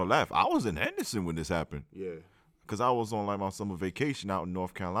guy gonna laugh. I was in Henderson when this happened. Yeah. Because I was on my summer vacation out in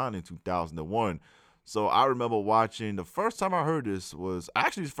North Carolina in 2001. So I remember watching. The first time I heard this was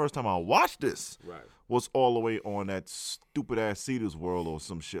actually the first time I watched this. Right. Was all the way on that stupid ass Cedars World or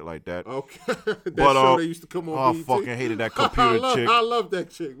some shit like that. Okay. That show they used to come on. I fucking hated that computer chick. I love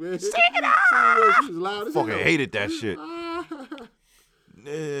that chick, man. Sing it out. She was loud as Fucking hell. hated that shit.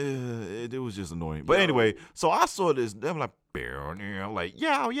 It was just annoying. But anyway, so I saw this. I'm like, I'm like,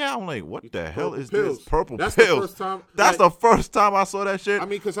 yeah. I'm like, what the hell is Pills. this? Purple That's Pills. The first time. That's the first time I saw that shit. I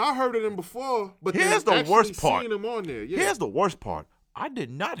mean, because I heard of them before, but here's then the worst part. Seen them on there. Yeah. Here's the worst part. I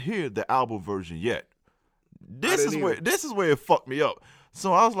did not hear the album version yet. This is where it fucked me up.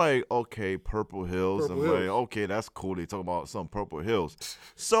 So I was like, okay, Purple Hills. I'm like, okay, that's cool. They talk about some Purple Hills.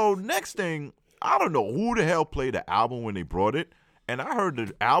 So next thing, I don't know who the hell played the album when they brought it. And I heard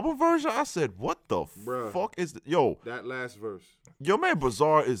the album version. I said, what the fuck is this? Yo. That last verse. Your man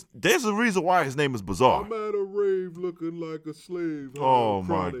Bizarre there's a reason why his name is Bizarre. I'm at a rave looking like a slave. Oh,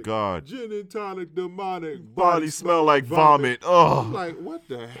 chronic, my God. Gin and tonic, demonic. Body smell like vomit. Oh. I'm like, what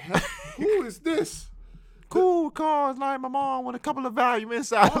the hell? Who is this? Cool cars like my mom with a couple of value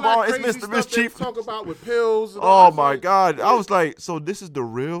inside. All that It's crazy Mr. stuff Mischief. they talk about with pills. And Oh, my God. I was like, so this is the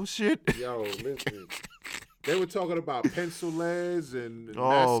real shit? Yo, listen. They were talking about pencil leads and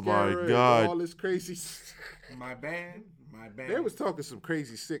Oh, mascara my God. and all this crazy. My band. They was talking some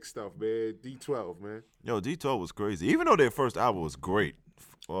crazy sick stuff, man. D12, man. Yo, D12 was crazy. Even though their first album was great.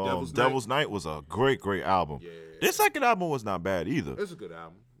 Devil's Night was a great album. Yeah. Their second album was not bad either. It's a good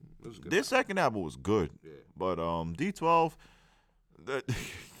album. Their second album was good. Yeah. But D12,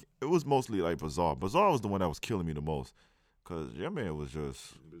 it was mostly like Bizarre. Bizarre was the one that was killing me the most. Because your man was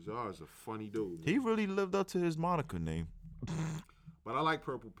just... Bizarre is a funny dude. Man. He really lived up to his moniker name. But I like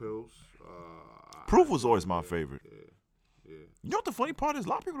Purple Pills. Proof was always my favorite. Yeah. You know what the funny part is? A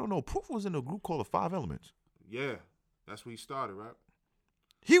lot of people don't know Proof was in a group called the Five Elements. Yeah. That's where he started, right?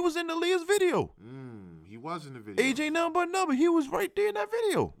 He was in Aaliyah's video. He was in the video. AJ Nothing But Number. He was right there in that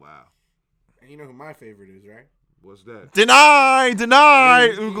video. Wow. And you know who my favorite is, right? What's that? Deny.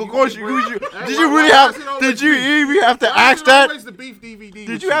 Of course, did you really have? Did you even have to ask that? Always the beef DVD.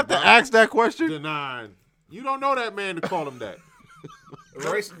 Did you have to ask that question? Denied. You don't know that man to call him that.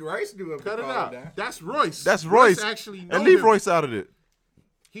 Royce knew him. Cut it call him out. that. That's Royce. That's Royce. Actually, And leave him. Royce out of it.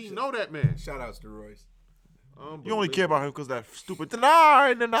 He know that man. Shout outs to Royce. You only care about him because that stupid deny.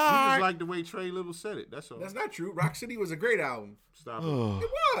 He just like the way Trey Little said it. That's all. That's not true. Rock City was a great album. Stop it.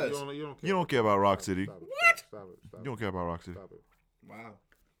 It was. You You don't care about Rock City. Stop it. What? Stop it. Stop You don't care about Rock City. Stop it. Wow.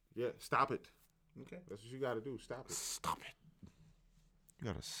 Yeah, stop it. Okay. That's what you got to do. Stop it. Stop it. You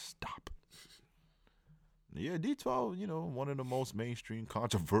gotta stop. Yeah, D12, one of the most mainstream,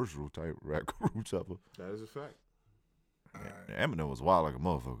 controversial type rap groups ever. That is a fact. All right. Eminem was wild like a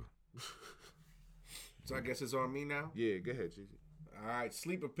motherfucker. So I guess it's on me now. Yeah, go ahead, Gigi. All right.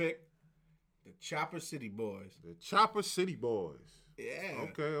 Sleeper pick. The Chopper City Boys. The Chopper City Boys. Yeah.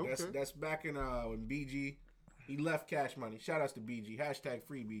 Okay. That's back in when BG he left Cash Money. Shout outs to BG. Hashtag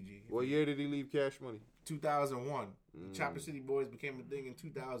free BG. What year did he leave Cash Money? 2001. The Chopper City Boys became a thing in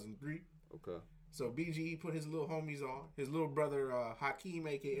 2003. Okay. So BG put his little homies on. His little brother Hakeem,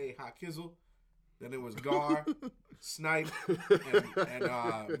 aka Hakizzle. Then it was Gar, Snipe, and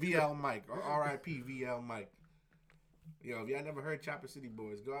VL Mike. R.I.P. VL Mike. Yo, if y'all never heard Chopper City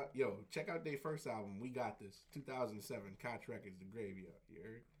Boys, go out. Yo, check out their first album. We Got This. 2007. Koch Records, The Graveyard. You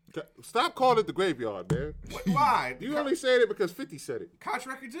heard? Stop calling it the Graveyard, man. Why? You only said it because 50 said it. Koch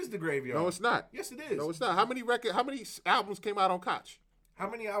Records is The Graveyard. No, it's not. Yes, it is. No, it's not. How many albums came out on Koch? How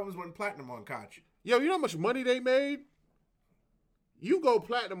many albums went platinum on Koch? Yo, you know how much money they made? You go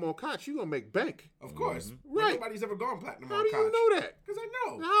platinum on Koch, you gonna make bank. Of course. Right. Nobody's ever gone platinum How on do Koch. you know that? Because I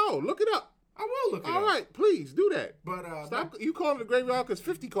know. No, look it up. I will look it up. All right, please do that. But Stop. You calling it the Graveyard because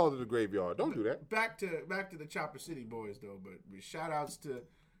 50 called it the Graveyard. Don't do that. back to the Chopper City Boys though. But shout outs to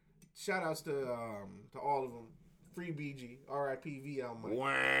all of them. Free BG. R.I.P. VL Mike.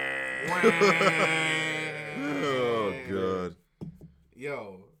 Oh, God.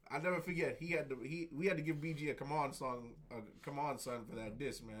 Yo, I never forget. We had to give BG a come on son for that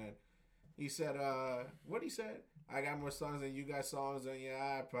diss, man. He said, what he said? I got more songs than you got songs on your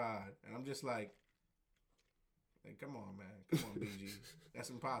iPod. And I'm just like, hey, come on, man. Come on, BG. That's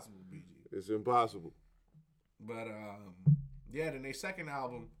impossible, BG. It's impossible. But yeah, then their second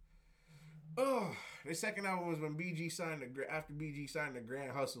album. Their second album was when BG signed after BG signed the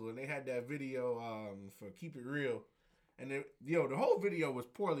Grand Hustle, and they had that video for Keep It Real, and the whole video was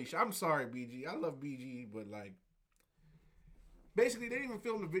poorly shot. I'm sorry, BG. I love BG, but like, basically they didn't even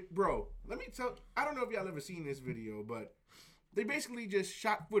film the video. Bro, let me tell. I don't know if y'all ever seen this video, but they basically just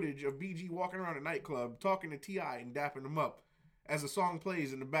shot footage of BG walking around a nightclub talking to T.I. and dapping him up as a song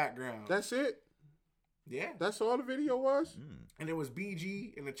plays in the background. That's it? Yeah. That's all the video was? And it was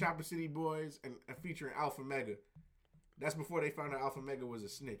BG and the Chopper City Boys and featuring Alpha Mega. That's before they found out Alpha Mega was a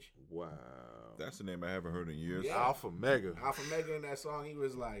snitch. Wow. That's the name I haven't heard in years. Yeah. Alpha Mega. Alpha Mega in that song, he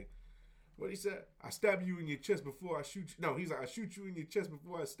was like, what he said? I stab you in your chest before I shoot you. No, he's like, I shoot you in your chest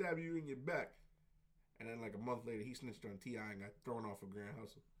before I stab you in your back. And then like a month later, he snitched on T.I. and got thrown off a Grand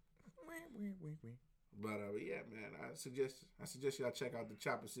Hustle. But yeah, man, I suggest y'all check out the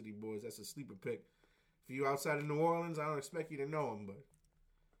Chopper City Boys. That's a sleeper pick. For you outside of New Orleans, I don't expect you to know them, but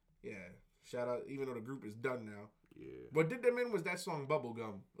yeah, shout out. Even though the group is done now, Yeah. what did them in was that song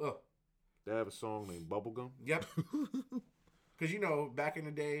Bubblegum. Ugh. They have a song named Bubblegum? Yep. Because back in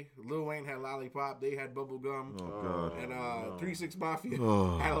the day, Lil Wayne had Lollipop. They had Bubblegum. Oh, God. And 3 6 Mafia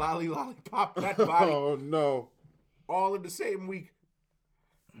Oh. had Lollipop. That body Oh, no. all in the same week.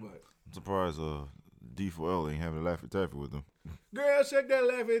 But I'm surprised D4L ain't having a Laffy Taffy with them. girl, shake that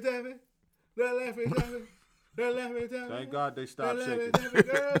Laffy Taffy. That Laffy Taffy. That Laffy Taffy. Thank God they stopped That shaking. Laffy Taffy.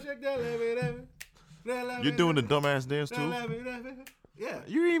 Girl, shake that Laffy Taffy. That Laffy You're doing the Taffy. dumbass dance That too? Laffy Taffy. Yeah.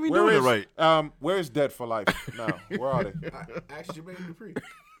 You ain't even doing it right. Where's Dead for Life now? Where are they? I asked Jermaine Dupri.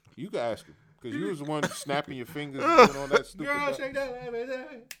 You can ask him. Because you was the one snapping your fingers and doing all that stupid Girl, stuff. shake that Laffy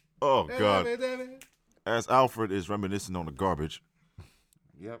Taffy. Oh, That God. Laffy Taffy. As Alfred is reminiscing on the garbage.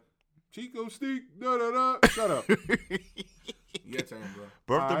 Yep. Chico Steak, da-da-da. Shut up. Your turn,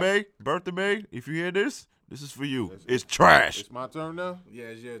 bro. Bertha May, if you hear this is for you. That's It's trash. It's my turn now. Yeah,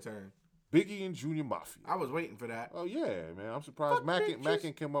 it's your turn. Biggie and Junior Mafia. I was waiting for that. Oh, yeah, man. I'm surprised Mac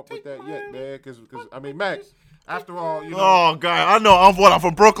ain't come up with take that yet, money. man. Because I mean, Mac, after all, you know. Oh, God. I know. I'm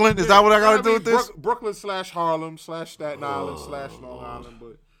from Brooklyn. Is that what I got to do with this? Brooklyn / Harlem / Staten Island / Long Island.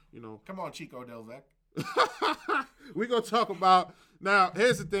 But, Come on, Chico Delvec. we're going to talk about. Now,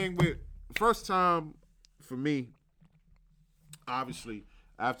 here's the thing with first time for me, obviously,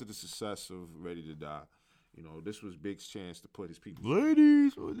 after the success of Ready to Die, you know, this was Big's chance to put his people.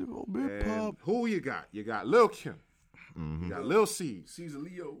 Ladies, with the old big And pop. who you got? You got Lil Kim. You got Lil C's. Caesar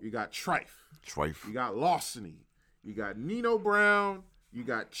Leo. You got Trife. Trife. You got Larceny. You got Nino Brown. You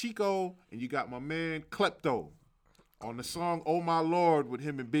got Chico. And you got my man Klepto. On the song Oh My Lord with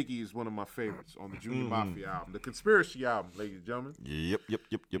him and Biggie is one of my favorites on the Junior Mafia album. The Conspiracy album, ladies and gentlemen. Yep.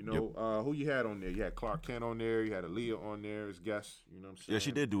 You know, who you had on there? You had Clark Kent on there. You had Aaliyah on there as guest. You know what I'm saying? Yeah,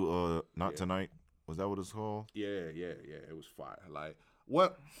 she did do Not Tonight. Was that what it's called? Yeah. It was fire. Like,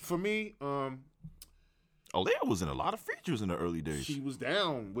 what, for me, Aaliyah was in a lot of features in the early days. she was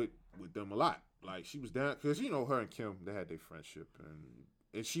down with them a lot. Like, she was down, because, you know, her and Kim, they had their friendship.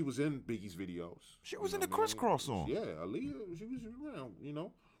 And she was in Biggie's videos. She was You in know the what I mean? Crisscross song. Yeah, Aaliyah, she was around, you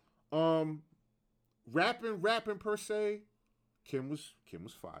know. Rapping per se, Kim was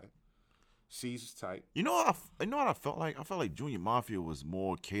fire. C's is tight. You know what I felt like? I felt like Junior Mafia was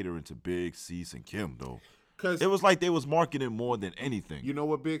more catering to Big, Cease, and Kim, though. Because It was like they was marketing more than anything. you know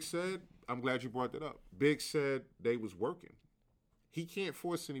what Big said? I'm glad you brought that up. Big said they was working. He can't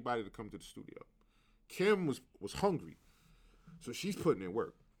force anybody to come to the studio. Kim was hungry, so she's putting in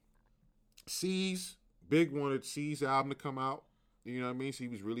work. Big wanted C's album to come out. You know what I mean? So he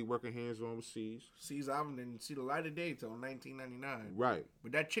was really working hands-on with C's. C's album didn't see the light of day till 1999. Right.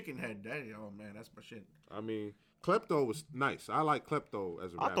 But that chicken head, oh man, that's my shit. I mean, Klepto was nice. I like Klepto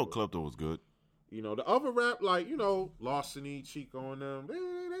as a rapper. I thought Klepto was good. You know, the other rap, like, you know, Larceny, Chico, and them,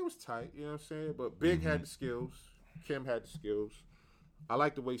 they was tight. You know what I'm saying? But Big had the skills. Kim had the skills. I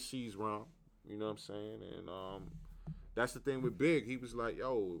like the way C's rhyme. You know what I'm saying? And that's the thing with Big. He was like,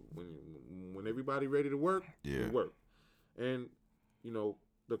 yo, when everybody ready to work, Yeah. we work. And, you know,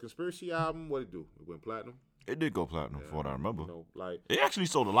 the Conspiracy album, what'd it do? It went platinum. It did go platinum, for what I remember. You know, like, It actually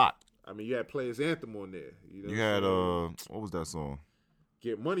sold a lot. I mean, you had Players Anthem on there. You know You what I'm had saying? what was that song?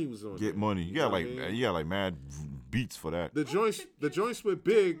 Get Money was on there. Get Money. You know got what like I mean? you got like mad beats for that. The joints with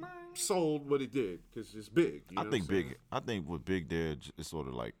Big sold what it did because it's Big. You know I think what I'm saying? I think what Big did is sort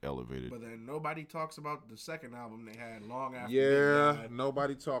of like elevated. But then nobody talks about the second album they had long after. Yeah, Big died.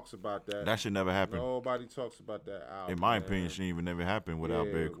 nobody talks about that. That should never happen. Nobody talks about that album. In my man. opinion, shouldn't even never happen without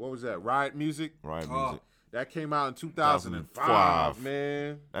Yeah, Big. What was that? Riot Music. Right Oh. music. That came out in 2005, 2005.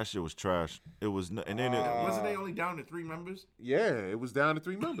 man. That shit was trash. It was, and then Wasn't they only down to 3 members? Yeah, it was down to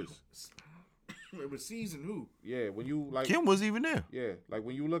 3 members. It was C's and who? Yeah, when you like, Kim was even there. yeah, like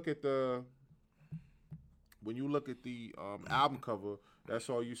when you look at the album cover, that's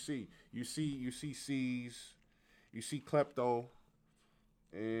all you see. You see C's, you see Klepto,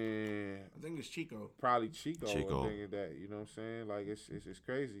 and I think it's Chico. probably Chico. Chico. I'm thinking that, you know what I'm saying? Like it's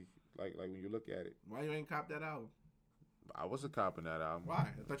crazy. Like when you look at it, Why you ain't cop that album? I wasn't copping that album. Why?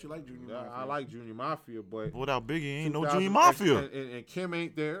 I thought you liked Junior Yeah, Mafia. I like Junior Mafia, but Without Biggie, ain't no 2000 Junior Mafia. and Kim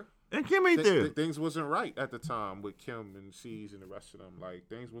ain't there. And Kim ain't there. Things wasn't right at the time with Kim and C's and the rest of them. Like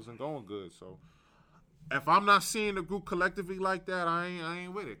things wasn't going good. So if I'm not seeing the group collectively like that, I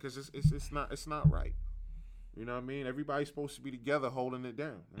ain't with it because it's not right. You know what I mean? Everybody's supposed to be together holding it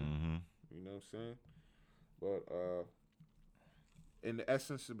down. Mm-hmm. You know what I'm saying? But in the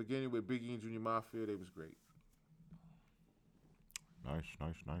essence, the beginning with Biggie and Junior Mafia, they was great. Nice.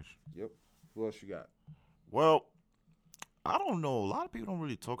 Yep. What else you got? Well, I don't know. A lot of people don't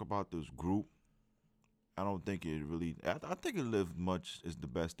really talk about this group. I don't think it really. I think it lived much is the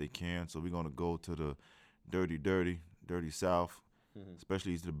best they can. So we're gonna go to the dirty South,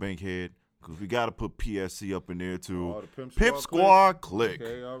 especially to the Bankhead, because we gotta put PSC up in there too. Oh, the Pimp Pimp Squad Squad Click.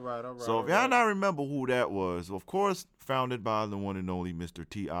 Okay, all right. So if y'all not remember who that was, of course, founded by the one and only Mr.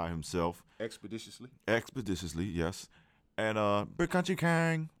 T.I. himself, expeditiously, yes, and Big Country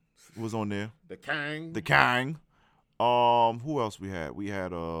Kang was on there. The Kang. The Kang. Who else we had? We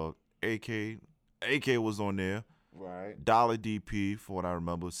had AK. AK was on there. Right. Dollar DP, for what I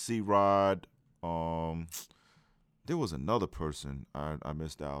remember. C-Rod. There was another person I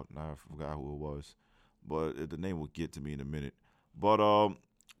missed out. And I forgot who it was, but the name will get to me in a minute. But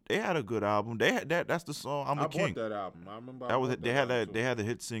they had a good album. They had that's the song I'm a King. I bought that album. I remember. That was it. They had that. They had the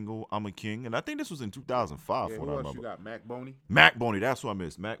hit single "I'm a King," and I think this was in 2005. Yeah, for who what I else remember. you got? Mac Boney. Mac Boney. That's what I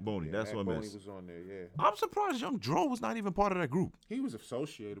missed. Mac Boney. Yeah, that's Mac what I Boney missed. was on there. Yeah. I'm surprised Young Dro was not even part of that group. He was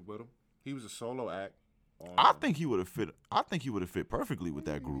associated with him. He was a solo act. I think he would have fit. I think he would have fit perfectly with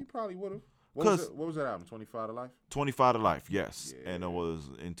that He group. probably would have. 'Cause- What was that album? 25 to Life. 25 to Life, yes, Yeah. and it was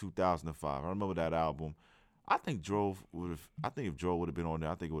in 2005. I remember that album. I think Drove would have. I think if Drove would have been on there,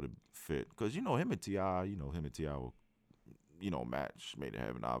 I think it would have fit because him and T.I. Will, match made in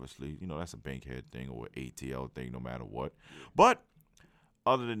heaven. Obviously, that's a Bankhead thing or ATL thing, no matter what. But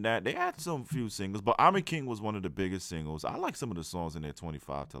Other than that, they had some few singles, but I'm a King was one of the biggest singles. I like some of the songs in their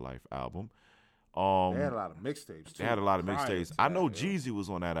 25 to Life album. They had a lot of mixtapes, too. They had a lot of prior mixtapes. to I that, know yeah. Jeezy was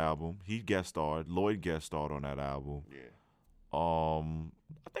on that album. He guest starred. Lloyd guest starred on that album. Yeah. I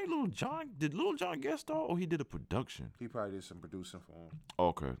think Lil Jon guest star or he did a production? He probably did some producing for him.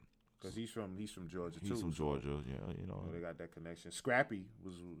 Okay. Because he's from Georgia, too. He's from so, Georgia, yeah, you know. they got that connection. Scrappy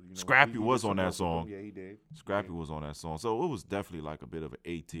was, Scrappy he was did on some that work with song. him. Yeah, he did. Scrappy was on that song. So it was definitely like a bit of an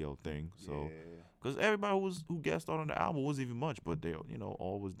ATL thing. So Yeah. because everybody who guest starred on the album wasn't even much, but they,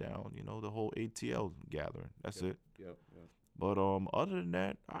 all was down, the whole ATL gathering. That's it. Yep. But other than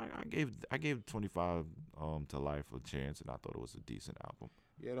that, I gave 25 to Life a chance, and I thought it was a decent album.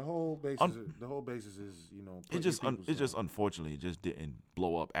 Yeah, the whole basis is, It just unfortunately it just didn't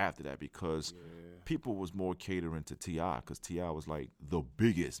blow up after that because people was more catering to T.I. because T.I. was like the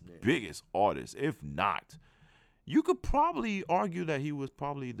biggest artist. If not, you could probably argue that he was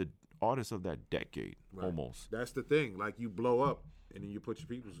probably the artist of that decade almost. That's the thing. Like, you blow up and then you put your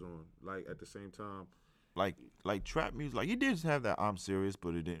peoples on. Like, at the same time. Like trap music, like he did have that I'm Serious,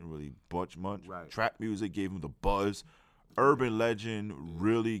 but it didn't really bunch much. Right. Trap music gave him the buzz. Urban Legend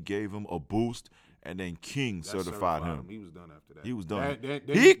really gave him a boost, and then King certified him. He was done after that. He was done. Then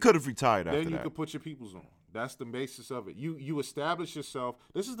He could have retired after Then you that. could put your peoples on. That's the basis of it. You establish yourself.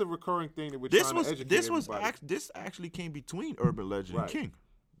 This is the recurring thing that we're This trying to educate everybody. this actually came between Urban Legend and King.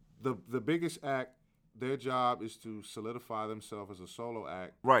 The biggest act, their job is to solidify themselves as a solo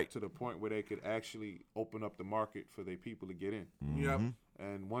act, Right. to the point where they could actually open up the market for their people to get in. Yep.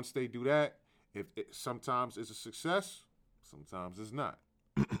 And once they do that, sometimes it's a success, sometimes it's not.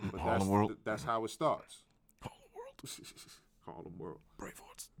 But Harlem World. that's how it starts. Harlem World. Harlem World.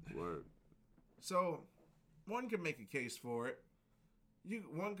 Bravehearts. Word. So, one could make a case for it.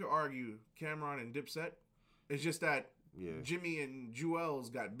 One could argue Cameron and Dipset. It's just that Jimmy and Jewels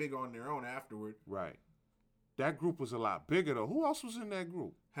got big on their own afterward. Right. That group was a lot bigger, though. Who else was in that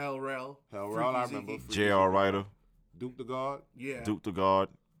group? Hell Rel, I remember. J.R. Ryder. Duke the God. Yeah. Duke the God.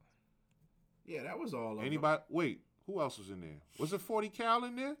 Yeah, that was all of them. Anybody? Wait, who else was in there? Was it 40 Cal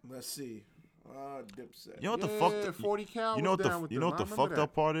in there? Let's see. Dipset. You know what the Yeah, fuck? 40 Cal You know was what the down with you know them. what the I remember fucked that.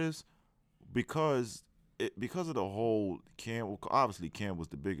 up part is? Because of the whole Cam. Obviously, Cam was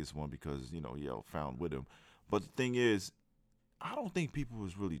the biggest one because he found with him. But the thing is, I don't think people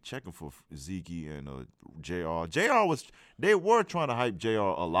was really checking for Zeke and JR. They were trying to hype JR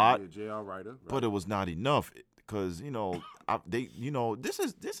a lot, Yeah, J.R. Ryder. Right. but it was not enough because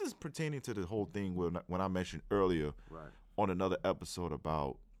this is pertaining to the whole thing when I mentioned earlier Right. on another episode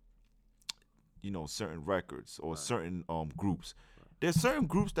about certain records or certain groups. There's certain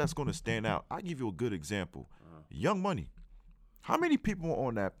groups that's going to stand out. I'll give you a good example. Young Money. How many people are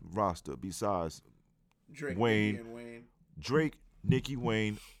on that roster besides Drake, Wayne, Nicki, and Wayne. Drake, Nicki,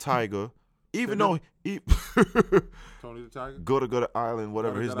 Wayne, Tyga? Even Tiger? though he Tony the Tiger. go to Island,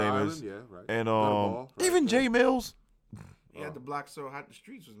 whatever his Gutter name Island, is, Yeah, right. and Gutterball, right, even right. Jay Mills. He had the block so hot the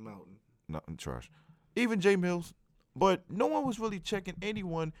streets was melting. Nothing trash. Even Jay Mills, but no one was really checking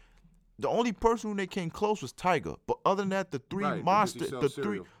anyone. The only person who they came close was Tyga. But other than that, the three Right, because monsters, he sells the three,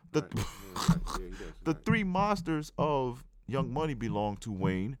 cereal. the Right. Yeah, he does, the right. three monsters of Young Money belong to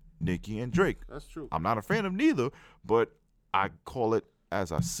Wayne, Nicki, and Drake. That's true. I'm not a fan of neither, but I call it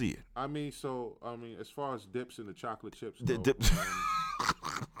as I see it. I mean, as far as dips and the chocolate chips, The go, dip-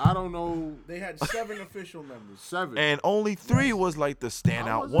 I don't know. They had 7 official members. 7. And only 3 was like the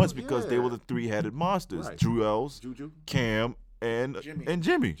standout wasn't- ones because they yeah. were the three-headed monsters: Right. Jewels, Juju, Cam, and Jimmy.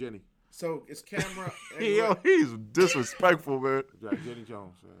 Jimmy. Jenny, So it's Camera. and Yo, he's disrespectful, man. right, Jenny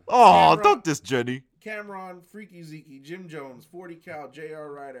Jones. Oh, Camera- don't diss Jenny. Cameron, Freaky Zeke, Jim Jones, 40 Cal,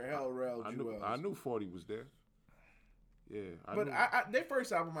 J.R. Ryder, Hell Rel, Jewels. I knew 40 was there. Yeah, But knew. their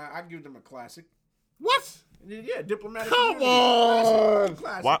first album, I give them a classic. What? Yeah, Diplomatic Come Immunity. on!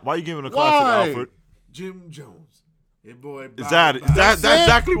 Classic. Why you giving a classic, Why? Alfred? Jim Jones. Your boy. Is that that's it?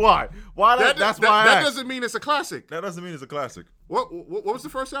 exactly why? Why that's why I that asked. doesn't mean it's a classic. That doesn't mean it's a classic. What was the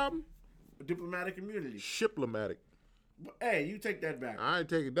first album? Diplomatic Immunity. Shiplamatic. Hey, you take that back. I ain't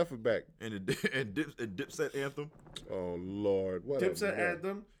taking nothing back. And Dipset anthem. Oh Lord, what Dipset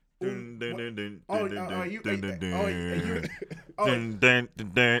Anthem. Dun, dun, dun, dun, Oh, dun, dun, you- dun, dun, oh, you- oh, dun, dun,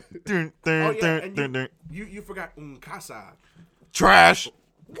 dun, dun, dun, Oh yeah, dun, and dun, dun. you forgot Casa. Trash.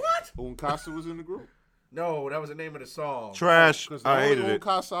 What? Uncasa was in the group. No, that was the name of the song. Trash. Because I hated it.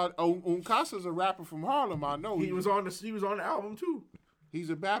 Uncasa's a rapper from Harlem. I know. He was on the album too. He's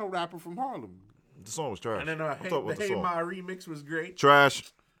a battle rapper from Harlem. The song was trash. And then I'm talking about the the Hey song. Ma remix was great.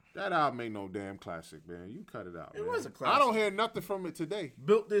 Trash. That album ain't no damn classic, man. You cut it out. It man. was a classic. I don't hear nothing from it today.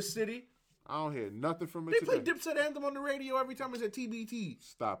 Built This City. I don't hear nothing from it They today. play Dipset anthem on the radio every time it's at TBT.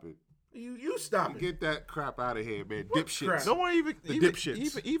 Stop it. You stop it. Get that crap out of here, man. What Dipshits. crap? No one The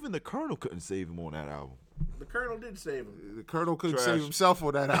dipshits. even the Colonel couldn't save him on that album. The Colonel did save him. The Colonel couldn't Trash. save himself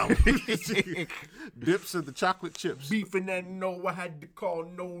on that album. Dips and the chocolate chips. Beefing that no, I had to call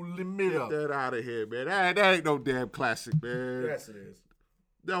no limit Get up. that out of here, man. That ain't no damn classic, man. Yes, it is.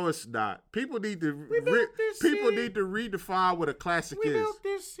 No, it's not. People need to built this city. need to redefine what a classic We is. built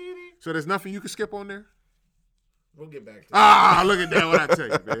this city. So there's nothing you can skip on there? We'll get back to that. Ah, look at that. What I tell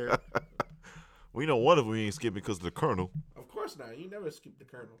you, man. We know one of them we ain't skipping because of the Colonel. Of course not. You never skip the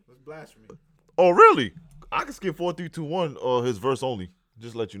Colonel. That's blasphemy. Oh, really? I can skip 4, 3, 2, 1 his verse only.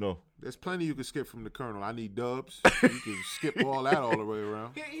 Just let you know. There's plenty you can skip from the Colonel. I need dubs. You can skip all that all the way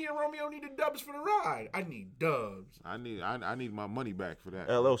around. He and Romeo needed dubs for the ride. I need dubs. I need my money back for that.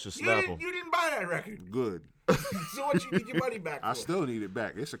 LL should You slap him. didn't buy that record. Good. So what you need your money back for? I still need it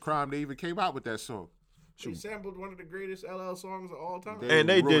back. It's a crime they even came out with that song. They sampled one of the greatest LL songs of all time. And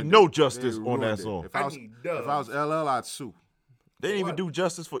they did ruined no it. justice They on that ruined it. song. If I was LL, I'd sue. They didn't even What? do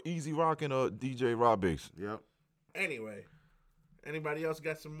justice for Easy Rock and DJ Rob Bass. Yep. Anyway, anybody else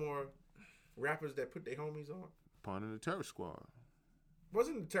got some more rappers that put their homies on? Pun and the Terror Squad.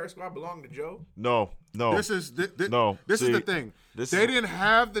 Wasn't the Terror Squad belong to Joe? No. This is No, This see, is the thing. this They is- didn't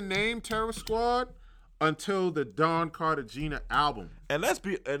have the name Terror Squad until the Don Cartagena album. And let's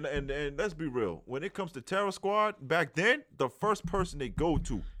be let's be real. When it comes to Terror Squad, back then, the first person they go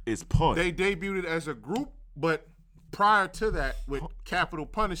to is Pun. They debuted as a group, but prior to that, with Capital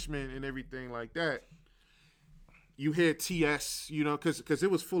Punishment and everything like that, you hear TS, because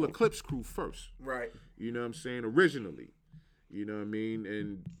it was full of Clips Crew first. Right. You know what I'm saying? Originally. You know what I mean?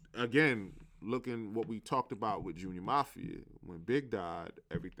 And again, looking what we talked about with Junior Mafia, when Big died,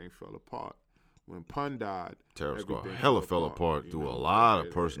 everything fell apart. When Pun died, Terror Squad everything hella fell apart you through know? a lot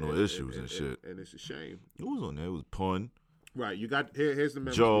of personal issues and shit. And it's a shame. Who was on there? It was Pun, Right, you got here's the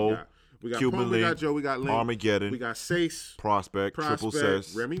members Joe, we got Cuban Pun, we Link, got Joe, we got Link, Armageddon, we got Sace, Prospect, Triple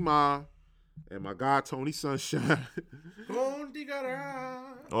Sess. Remy Ma, and my guy Tony Sunshine.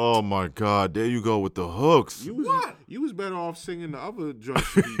 Oh my God! There you go with the hooks. You was better off singing the other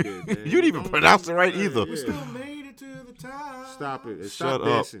joints that he did, man. You didn't even pronounce it right either. We still made it to the top. Stop it. Shut Stop up.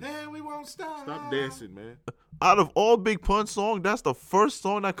 dancing. And we won't stop. Stop dancing, man. Out of all Big Pun songs, that's the first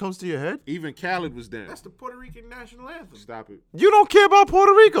song that comes to your head. Even Khaled was down. That's the Puerto Rican national anthem. Stop it. You don't care about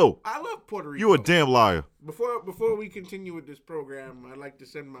Puerto Rico. I love Puerto Rico. You a damn liar. Before we continue with this program, I'd like to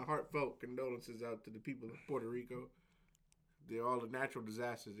send my heartfelt condolences out to the people of Puerto Rico. All the natural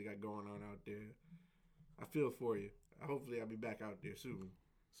disasters they got going on out there. I feel for you. Hopefully I'll be back out there soon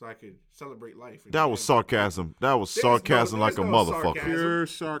so I could celebrate life. That was sarcasm. That was sarcasm like a there's no motherfucker. sarcasm. Pure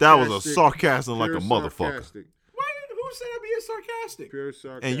sarcastic. That was a sarcasm like a Pure motherfucker. sarcastic. Who said I'm being sarcastic? Pure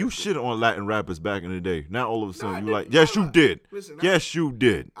sarcastic. And you shit on Latin rappers back in the day. Now all of a No, I sudden you didn't. like, yes you did. Listen, Yes you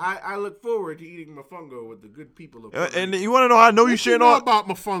did. I look forward to eating mofongo with the good people of And you want to know how I know you What you shitting know on? about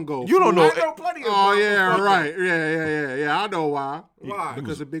Mofongo? You don't fool? know. I know plenty of Oh about yeah, mofongo. right. Yeah. I know why. Why?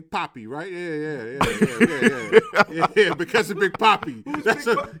 Because of Big Papi, right? Yeah. Because of Big Papi. That's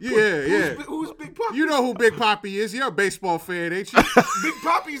Big a, Pa- yeah. Who's Big Papi? You know who Big Papi is? You're a baseball fan, ain't you? Big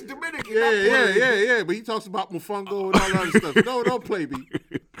Papi's Dominican. not Puerto Rican. Yeah. But he talks about Mofongo and all that other stuff. No, don't play me.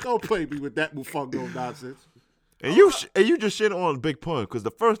 Don't play me with that Mofongo nonsense. And you just shit on Big Pun because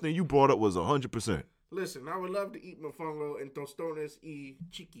the first thing you brought up was 100%. Listen, I would love to eat mofongo and tostones y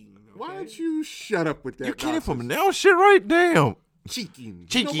chicken. Okay? Why don't you shut up with that? You kidding from nonsense? now shit right? Damn. Chicken.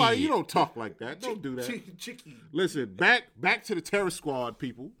 Chicken. You don't talk like that. Don't do that. Chicken. Listen, back to the Terror Squad,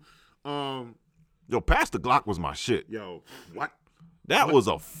 people. Yo, Pastor Glock was my shit. Yo, what? That was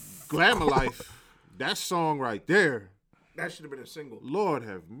a Glamour Life. That song right there. That should have been a single. Lord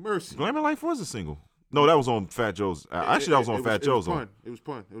have mercy. Glamour Life was a single. No, that was on Fat Joe's. Actually, that was on Fat Joe's. It was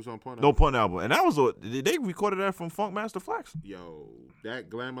Pun. It was on Pun. No Pun album. And that was they recorded that from Funk Master Flex. Yo, that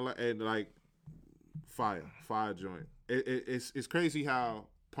Glamour Life and like fire joint. It's crazy how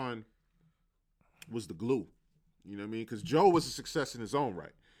Pun was the glue. You know what I mean? Because Joe was a success in his own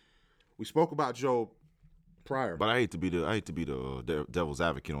right. We spoke about Joe prior. But I hate to be the devil's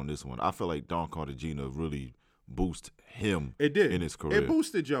advocate on this one. I feel like Don Cartagena really boosted him. It did in his career. It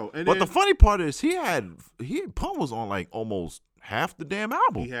boosted Joe. And But then the funny part is Pun was on like almost half the damn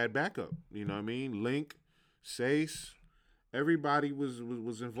album. he had backup. You know what I mean? Link, Sace, everybody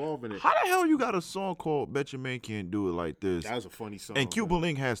was involved in it. How the hell you got a song called Bet Your Man Can't Do It Like This? That was a funny song. And Cuban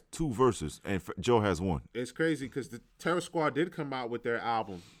Link has 2 verses and Joe has 1. It's crazy because the Terror Squad did come out with their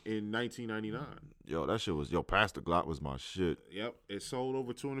album in 1999. Yo, that shit was Pastor Glock was my shit. Yep, it sold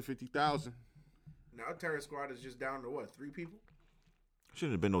over 250,000. Now Terror Squad is just down to what? 3 people?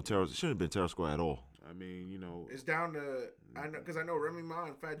 Shouldn't have been no terror. Shouldn't have been Terror Squad at all. I mean, It's down to because I know Remy Ma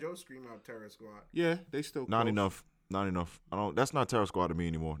and Fat Joe scream out Terror Squad. yeah, they still Not close. enough. Not enough. That's not Terror Squad to me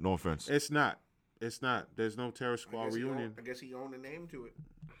anymore. No offense. It's not. There's no Terror Squad reunion. I guess he owned a name to it.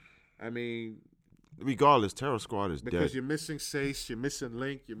 I mean, Regardless, Terror Squad is because dead. you're missing Sace, you're missing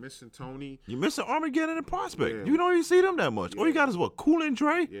Link, you're missing Tony. You're missing Armageddon and Prospect. Yeah. You don't even see them that much. All you got is what? Cool and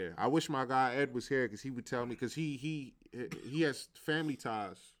Dre? Yeah, I wish my guy Ed was here because he would tell me because he has family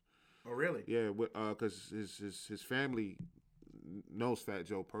ties. Oh, really? Yeah, because his family knows Fat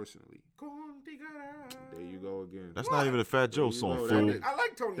Joe personally. There you go again. That's not even a Fat Joe you song, go. fool. I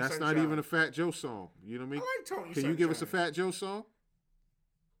like Tony That's Sunshine. not even a Fat Joe song. You know what I I mean? like Tony Can Sunshine. you give us a Fat Joe song?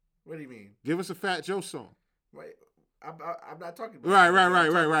 What do you mean? Give us a Fat Joe song. Wait, I'm not talking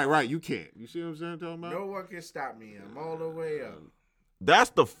about Right. You can't. You see what I'm saying? Talking about? No one can stop me. I'm all the way up.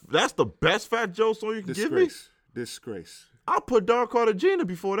 That's the best Fat Joe song you can give me? Disgrace. I'll put Dark Cartagena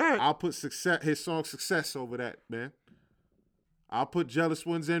before that. I'll put his song Success over that, man. I'll put Jealous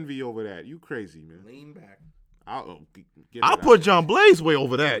One's Envy over that. You crazy, man. Lean back. I'll put John Blaze way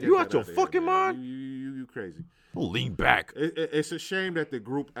over that. You out your there, fucking man. mind? You crazy. Oh, lean back. It's a shame that the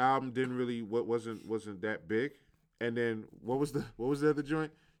group album didn't really wasn't that big. And then what was the other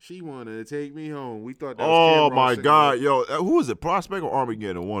joint? She wanna take me home. We thought that was Oh Cam Ross my singing God, that. yo, who was it? Prospect or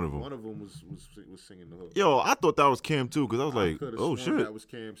Armageddon? One of them. One of them was singing the hook. Yo, I thought that was Cam too, because I was like, Coulda oh sworn shit, that was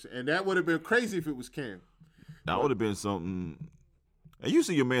Cam, and that would have been crazy if it was Cam. that would have been something. And you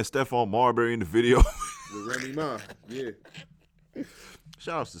see your man Stephon Marbury in the video. With Remy Ma, yeah.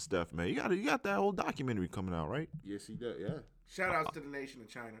 Shout outs to Steph, man. You got that whole documentary coming out, right? Yes, he does. Yeah. Shout outs to the nation of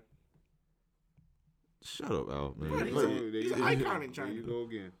China. Shut up, Al, man. What? He's Like, he's an icon in China. There you go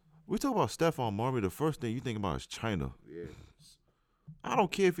again. we talk about Stephon Marbury, the first thing you think about is China. Yeah. I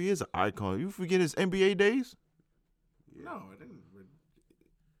don't care if he is an icon. You forget his NBA days? No, it didn't.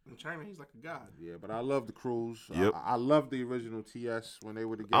 In China, he's like a god. Yeah, but I love the Crews. Yep. I love the original TS when they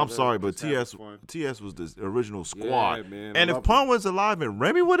were together. I'm sorry, but Just having TS fun. was the original squad. man, And I if love Pun was alive and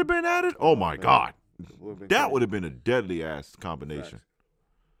Remy would have been at it, oh my man. God. Would've been That crazy. would have been a deadly ass combination. Facts.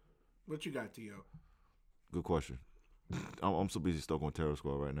 What you got, T.O.? Good question. I'm so busy stuck on Terror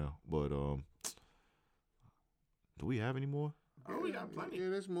Squad right now. But do we have any more? Oh, we got plenty. Yeah,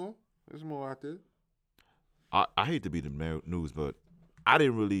 there's more. There's more out there. I hate to be the news, but I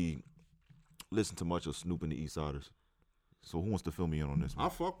didn't really listen to much of Snoop and the East Siders. So who wants to fill me in on this one? I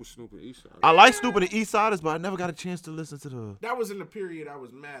fuck with Snoop and Eastside. I like Snoop and the East Siders, but I never got a chance to listen to the. That was in the period I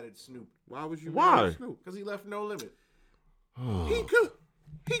was mad at Snoop Why was you Why? mad at Snoop? because he left No Limit.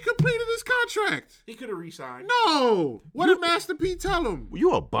 He completed his contract. He could have re-signed. No. What did Master P tell him?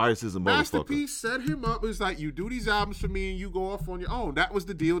 You a biased as a Master motherfucker. P set him up. It was like, you do these albums for me and you go off on your own. That was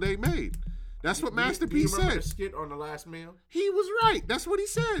the deal they made. That's what Master Do you P remember said. the skit on The Last Meal? He was right. That's what he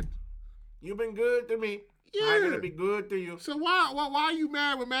said. You've been good to me. Yeah. I'm gonna be good to you. So why are you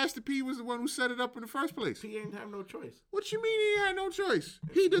mad when Master P was the one who set it up in the first place? He didn't have no choice. What you mean he had no choice?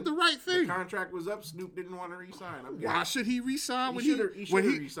 He did the right The thing. contract was up. Snoop didn't want to re-sign. Why should he resign He when should've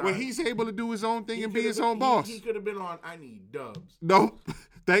resigned. when he's able to do his own thing He and be his could've own been- boss? He could have been on I Need Dubs. No,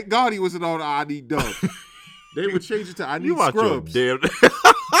 thank God he wasn't on I Need Dub. They would change it to I Need You out your Scrubs. damn.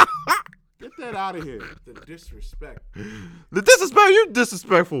 Get that out of here. The disrespect. The disrespect, you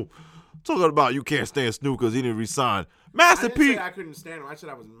disrespectful. Talking about you can't stand Snoop because he didn't resign. I Master didn't P, say I couldn't stand him. I said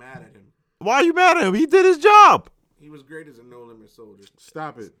I was mad at him. why are you mad at him? He did his job. He was great as a No Limit soldier.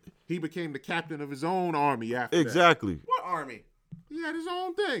 Stop it. He became the captain of his own army after that. Exactly. What army? He had his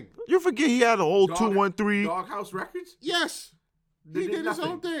own thing. You forget he had a whole Dog- 213. Doghouse Records? Yes. They He did did his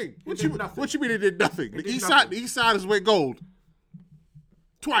nothing. own thing. They did nothing. What you mean they did nothing? They The did East nothing. Side, the East Siders went gold.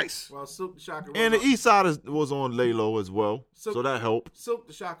 Twice. Well, Silk the Shocker was And the on, East Side was on Laylo as well. So that helped. Silk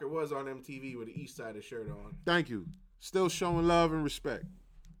the Shocker was on MTV with the East Sider shirt on. Thank you. Still showing love and respect.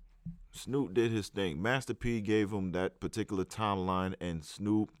 Snoop did his thing. Master P gave him that particular timeline, and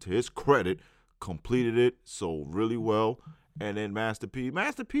Snoop, to his credit, completed it so really well. And then Master P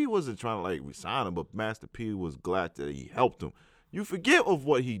wasn't trying to like resign him, but Master P was glad that he helped him. You forget of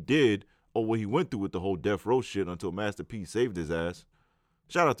what he did or what he went through with the whole Death Row shit until Master P saved his ass.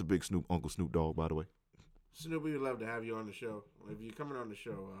 Shout out to Big Snoop, Uncle Snoop Dogg, by the way. Snoop, we would love to have you on the show. If you're coming on the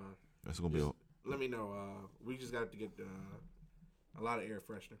show, That's gonna be all. let me know. We just got to get a lot of air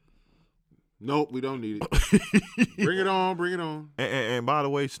freshener. Nope, we don't need it. Bring it on, bring it on. And by the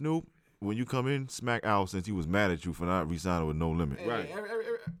way, Snoop, when you come in, smack Al since he was mad at you for not resigning with No Limit. Hey, Right.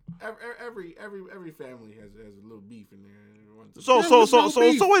 Every family has a little beef in there. So There was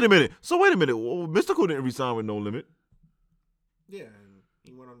no beef. wait a minute. Well, Mystical didn't resign with No Limit. Yeah, and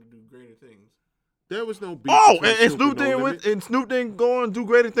he went on to do greater things. There was no beef. Oh, between and Snoop No didn't Limit. and Snoop didn't go and do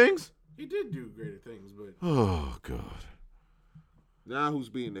greater things. He did do greater things, but Oh God. Now who's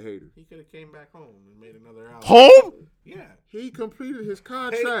being the hater? he could have came back home and made another album. Home? Yeah. He completed his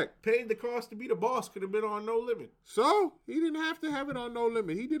contract. Paid the cost to be the boss. Could have been on No Limit. So he didn't have to have it on No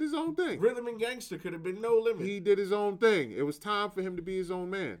Limit. He did his own thing. Rhythm and Gangster could have been No Limit. He did his own thing. It was time for him to be his own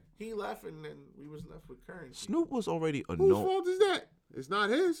man. He left, and then we was left with Currency. Snoop was already a Whose known. fault is that? It's not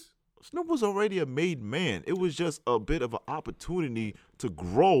his. Snoop was already a made man. It was just a bit of an opportunity to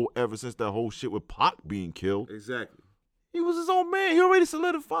grow ever since that whole shit with Pac being killed. Exactly. He was his own man. He already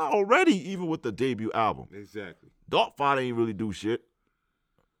solidified already, even with the debut album. Exactly. Dogfight ain't really do shit.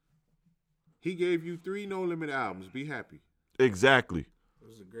 He gave you 3 No Limit albums. Be happy. Exactly. It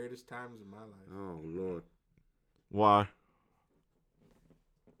was the greatest times of my life. Oh, Lord. Why?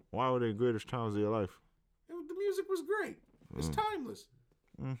 Why were they the greatest times of your life? The music was great. It's timeless.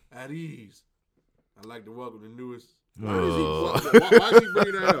 At ease. I'd like to welcome the newest. Why is he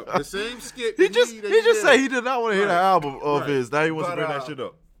bringing that up? The same skit. He that just did. said he did not want to hear the Right. album of Right. his. Now he wants to But, bring that shit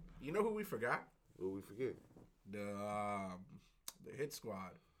up. You know who we forgot? What we forget? The Hit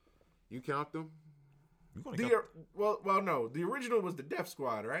Squad. You count them? You gonna Well, no. The original was the Def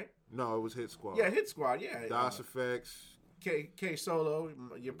Squad, right? No, it was Hit Squad. Yeah, Hit Squad. Yeah. DOS Effects. K Solo,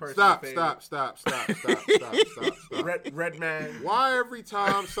 your personal favorite. Stop. Redman. Why every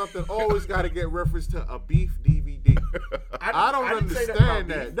time something always got to get referenced to a beef DVD? I don't didn't say understand about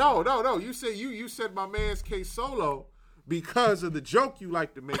that. beef. No. You said my man's K Solo because of the joke you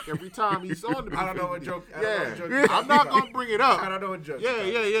like to make every time he's on the. I don't know what joke. I don't know what joke you're I'm talking not about. gonna bring it up. I don't know what joke. Yeah.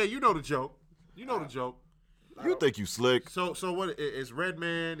 You know the joke. You know the joke. You think you slick? So what? It's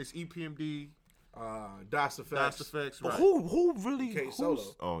Redman. It's EPMD. DOS Effects. DOS Effects. But Right. who really? K who's- Solo.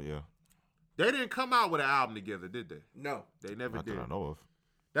 Oh yeah. They didn't come out with an album together, did they? No. They never Not did. that I know of.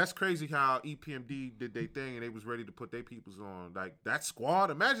 That's crazy how EPMD did their thing and they was ready to put their peoples on. Like, that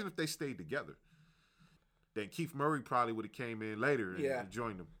squad, imagine if they stayed together. Then Keith Murray probably would have came in later and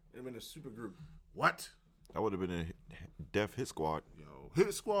joined them. I'm in a super group. What? That would have been a Def Hit Squad. Yo,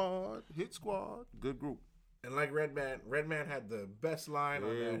 Hit Squad. Good group. And like Redman had the best line on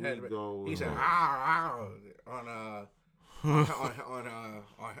There that we head. go. He said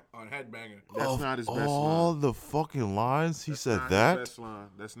on Headbanger. That's not his best All line. the fucking lines he said Not that. his best line.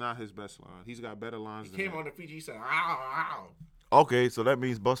 That's not his best line. He's got better lines He than came that. on the Fiji. He said ow. Okay, so that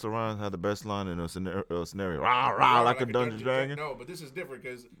means Busta Rhymes had the best line in a scenario. Rah rah like a Dungeon Dragon. No, but this is different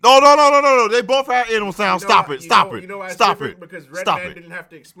because No. They both had animal sound. Stop it. You know why it's Stop different? it. Because Stop Redman it. didn't have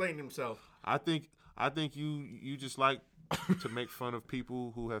to explain himself. I think you just like to make fun of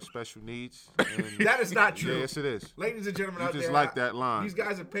people who have special needs. And That is not true. Yes, it is. Ladies and gentlemen You out just there, like that line. These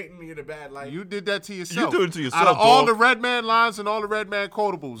guys are painting me in a bad light. You did that to yourself. You do it to yourself, Out of all dog. the Redman lines and all the Redman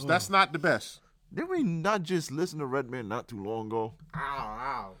quotables, that's not the best. Did we not just listen to Redman not too long ago?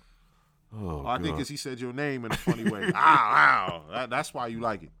 Ow. Oh, I think God. it's he said your name in a funny way. Ow. That's why you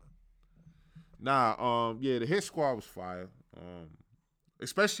like it. Nah, the Hit Squad was fire.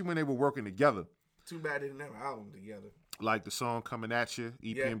 Especially when they were working together. Too bad they didn't have an album together. Like the song Coming At You,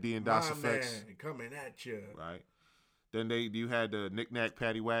 EPMD and My DOS Effects. man coming at you. Right. Then you had the Knick Knack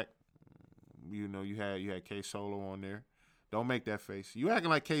Patty Whack. You know, you had K Solo on there. Don't make that face. You acting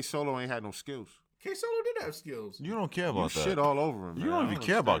like K Solo ain't had no skills. K Solo did have skills. You don't care You about that. shit all over him. You man. don't I even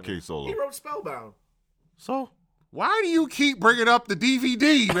care about understand K Solo. He wrote Spellbound. So Why do you keep bringing up the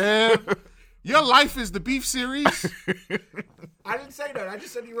DVD, man? Your life is the beef series. I didn't say that. I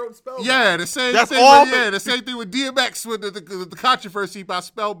just said he wrote Spellbound. Yeah, the same That's thing. all The same thing with DMX with the controversy about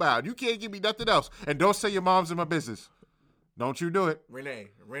Spellbound. You can't give me nothing else, and don't say your mom's in my business. Don't you do it? Renee.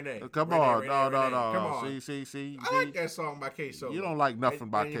 Come Renee, on, Renee, no. Renee. Come on. See. I like that song by K Solo. You don't like nothing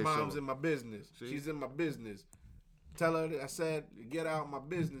by Your K mom's Solo. in my business. See? She's in my business. Tell her that I said, get out of my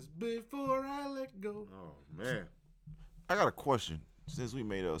business before I let go. Oh man. I got a question. Since we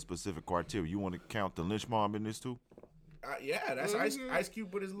made a specific criteria, you want to count the lynch mob in this too? Yeah, that's Yeah, Ice, yeah. Ice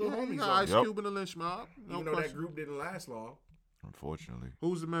Cube with his little Yeah, you homies got on. Ice Yep. Cube and the Lynch Mob. No Even though that question. group didn't last long. Unfortunately.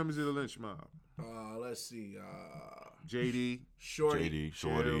 Who's the members of the Lynch Mob? Let's see. JD. Shorty. JD,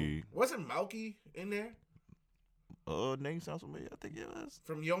 Shorty. Wasn't Malky in there? Name sounds familiar. I think it was.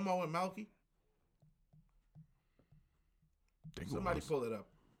 From Yomo and Malky? Somebody pull it up.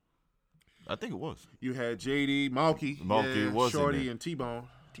 I think it was. You had JD, Malky, Malky was in Shorty, there. and T-Bone.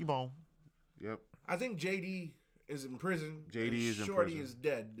 T-Bone. Yep. I think JD is in prison. JD and is in Shorty prison. is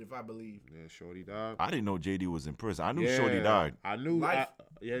dead, if I believe. Yeah, Shorty died. I didn't know JD was in prison. I knew Shorty died. I knew. Life.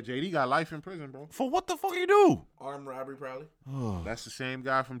 JD got life in prison, bro. For what the fuck he do? Armed robbery, probably. That's the same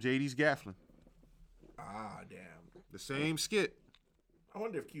guy from JD's Gafflin. Ah, damn. The same skit. I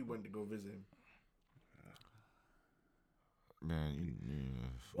wonder if Q went to go visit him. Man,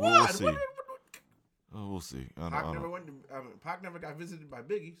 What? we'll see. What? We'll see. Pac never got visited by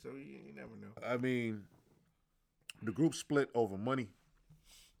Biggie, so you never know. I mean, the group split over money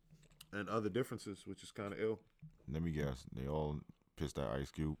and other differences, which is kind of ill. Let me guess. They all pissed at Ice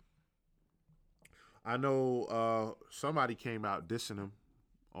Cube. I know somebody came out dissing him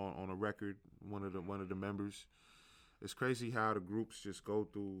on a record. One of the members. It's crazy how the groups just go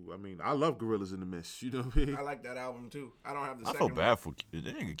through. I mean, I love Gorillas in the Mist. You know what I mean? I like that album too. I don't have the I second feel one. bad for Cube.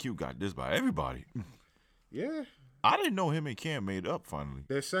 That nigga Cube got this by everybody. Yeah. I didn't know him and Cam made up finally.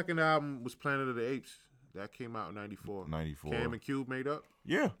 Their second album was Planet of the Apes. That came out in 94. 94. Cam and Cube made up?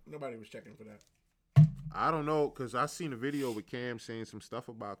 Yeah. Nobody was checking for that. I don't know, because I seen a video with Cam saying some stuff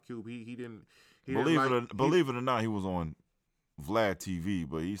about Cube. He didn't Believe it or not, he was on Vlad TV,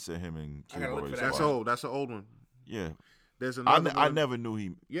 but he said him and I Cube gotta look always for that. That's fought. old. That's an old one. Yeah. There's another I one. never knew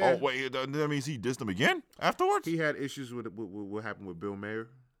he. Yeah. Oh, wait. That means he dissed him again afterwards? He had issues with what happened with Bill Mayer,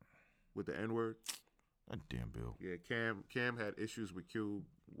 with the N-word. That damn Bill. Yeah, Cam had issues with Cube,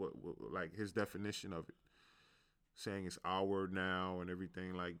 what like his definition of it, saying it's our word now and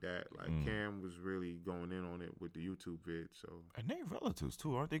everything like that. Like Cam was really going in on it with the YouTube vid. So And they relatives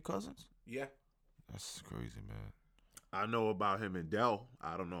too, aren't they cousins? Yeah. That's crazy, man. I know about him and Dell.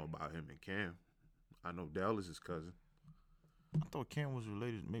 I don't know about him and Cam. I know Dell is his cousin. I thought Cam was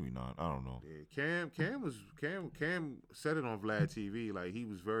related. Maybe not. I don't know. Yeah, Cam said it on Vlad TV. Like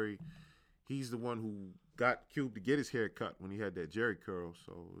he's the one who got Cube to get his hair cut when he had that Jerry curl.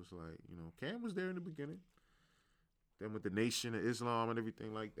 So it was like, Cam was there in the beginning. Then with the Nation of Islam and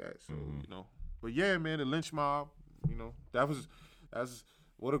everything like that. So, But yeah, man, the lynch mob, that's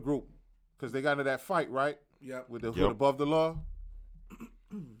what a group. Because they got into that fight, right? Yep. With Above the Law.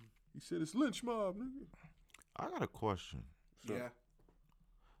 He said it's lynch mob, nigga. I got a question. Yeah.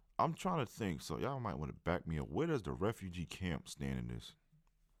 I'm trying to think, so y'all might want to back me up. Where does the refugee camp stand in this?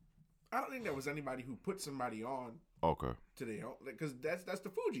 I don't think there was anybody who put somebody on Okay. to their own, because that's the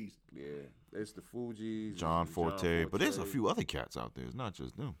Fugees. Yeah, it's the Fugees. John it's Forte. But there's a few other cats out there. It's not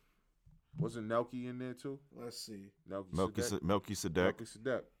just them. Wasn't Nelky in there too? Let's see. Melchizedek. Melchizedek.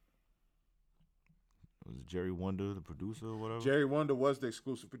 Was it Jerry Wonder, the producer or whatever? Jerry Wonder was the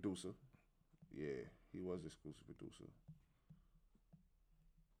exclusive producer. Yeah, he was the exclusive producer.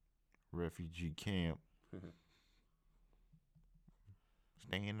 Refugee camp.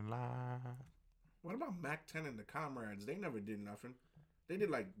 Staying alive. What about Mac 10 and the Comrades? They never did nothing. They did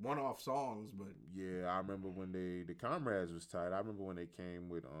like one-off songs, but Yeah, I remember when the Comrades was tight. I remember when they came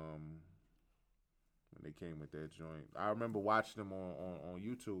with their joint. I remember watching them on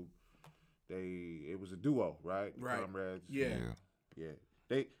YouTube. It was a duo, right? Right. Comrades. Yeah.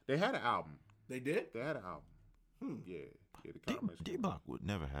 They had an album. they did. They had an album. Yeah, the Comrades. D-Block would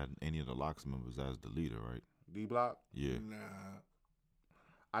never had any of the Locks members as the leader, right? D-Block. Yeah. Nah.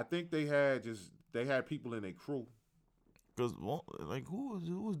 I think they had people in their crew. Because, who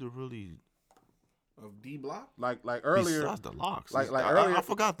was the really... Of D Block? Like earlier. Besides the Locks. Like I earlier.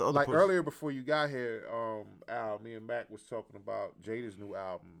 forgot the other Like person. earlier before you got here, Al, me and Mac was talking about Jada's new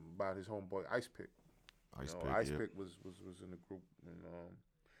album about his homeboy Ice Pick. Ice Pick was in the group. And,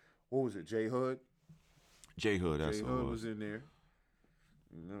 what was it? J Hood. J Hood, that's J what it Hood was. was in there.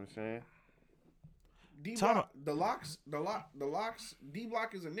 You know what I'm saying? D Block, the Locks, D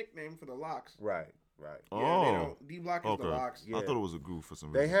Block is a nickname for the Locks. Right. Oh. D Block is the Locks. Yeah. I thought it was a group for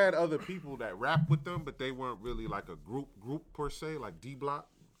some They reason. had other people that rap with them, but they weren't really like a group per se, like D Block.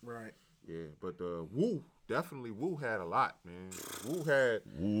 Right. Yeah, but Wu had a lot, man. Wu had.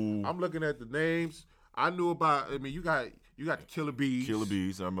 I'm looking at the names. I knew about. I mean, you got the Killer Bees. Killer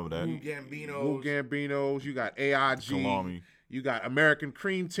Bees, I remember that. Wu Gambinos. Wu Gambinos. You got AIG. Kalami. You got American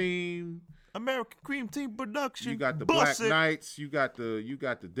Cream Team. American Cream Team Production. You got the Bust Black it. Knights. You got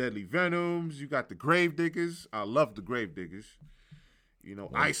the Deadly Venoms. You got the Grave Diggers. I love the Grave Diggers.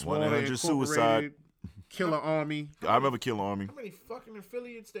 Ice Water 1-800 Incorporated, Suicide. Killer Army. I remember Killer Army. How many fucking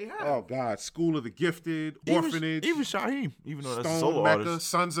affiliates they have? Oh God, School of the Gifted, Orphanage, Even Shaheem, even though that's a Stone solo Mecca, artist.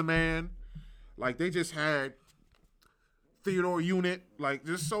 Sons of Man. Like they just had Theodore Unit. Like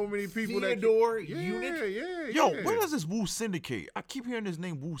there's so many people Theodore that Unit? Yeah. Yo, where does this Wu Syndicate? I keep hearing this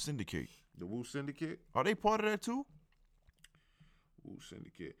name Wu Syndicate. The Wu Syndicate? Are they part of that too? Wu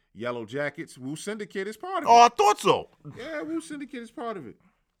Syndicate. Yellow Jackets. Wu Syndicate is part of Oh, it. I thought so. Yeah, Wu Syndicate is part of it.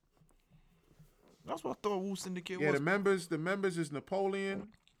 That's what I thought Wu Syndicate Yeah, was. the members is Napoleon,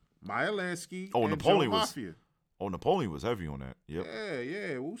 Maya Lansky, Oh, and Napoleon Joe was- Mafia. Oh, Napoleon was heavy on that. Yep.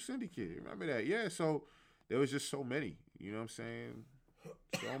 Yeah, Wu Syndicate. Remember that? Yeah, so there was just so many. You know what I'm saying?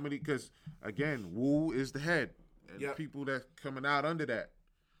 So many, because again, Wu is the head, and Yep. people that coming out under that.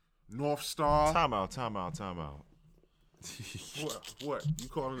 North Star. Time out. What? You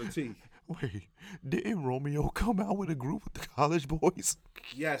calling a T? Wait, didn't Romeo come out with a group with the College Boys?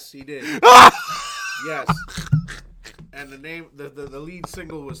 Yes, he did. Yes. And the name, the lead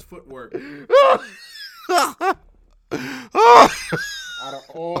single was Footwork. Out of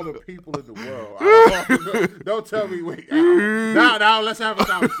all the people in the world, don't tell me. Wait, now let's have a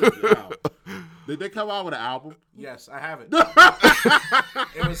conversation. Now, did they come out with an album? Yes, I have it.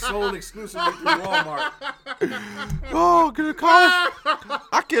 It was sold exclusively through Walmart. Oh, the college!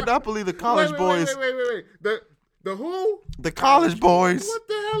 I cannot believe the College Boys. Wait. The who? The College Boys. What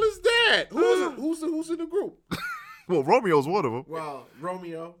the hell is that? Who's in the group? Well, Romeo's one of them. Well,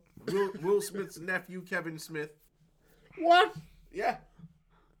 Romeo, Will Smith's nephew, Kevin Smith. What? Yeah.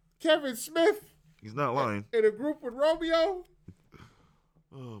 Kevin Smith He's not lying. in a group with Romeo?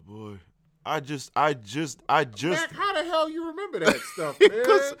 Oh boy, I just. Mac, how the hell you remember that stuff, man?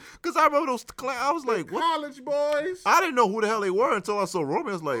 Because I remember those. I was like, what? College Boys. I didn't know who the hell they were until I saw Romeo.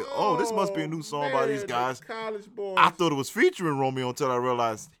 I was like, oh, this must be a new song by these man, guys. the College Boys. I thought it was featuring Romeo until I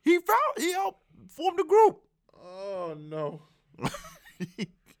realized he helped form the group. Oh no.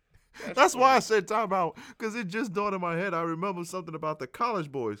 That's why I said time out, because it just dawned in my head. I remember something about the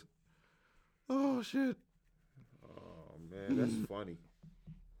College Boys. Oh shit. Oh man, that's funny.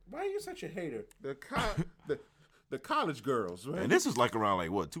 Why are you such a hater? The college girls, man. And this was like around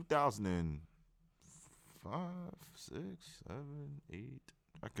like what, 2005, 6, 7, 8.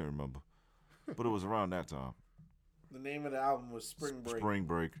 I can't remember, but it was around that time. The name of the album was Spring Break. Spring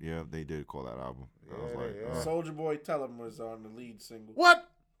Break. Yeah, they did call that album. I was like, Soulja Boy Tell 'Em was on the lead single. What?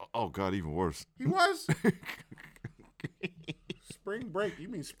 oh god, even worse. He was? Spring Break? You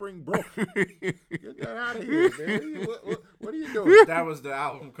mean Spring Brook? Get that out of here, man. What are you doing? That was the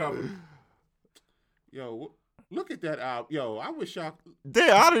album cover. Yo, look at that album. Yo, I wish y'all...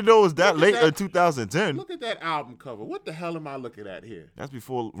 Damn, I didn't know it was that Look at late that. in 2010. Look at that album cover. What the hell am I looking at here? That's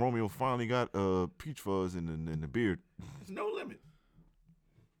before Romeo finally got peach fuzz in the beard. It's No Limit.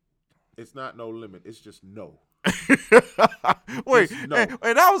 It's not No Limit. It's just no. Wait, No.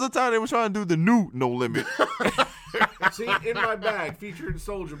 and that was the time they were trying to do the new No Limit. See, In My Bag featuring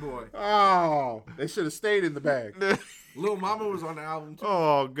Soulja Boy. Oh, they should have stayed in the bag. Lil Mama was on the album too.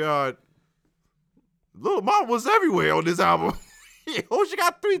 Oh god, Little Mama was everywhere on this album. Oh, she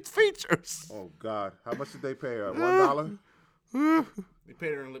got 3 features. Oh, God. How much did they pay her? $1? They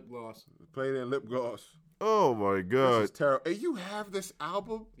paid her in lip gloss. Played in lip gloss. Oh my This god. is terrible. And you have this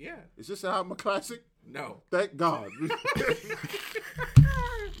album? Yeah. Is this album a classic? No. Thank God.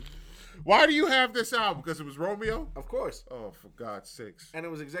 Why do you have this album? Because it was Romeo? Of course. Oh, for God's sakes. And it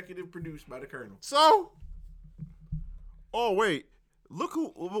was executive produced by the Colonel. So? Oh wait, look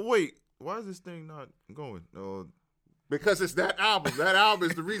who. Wait, why is this thing not going? Because it's that album. That album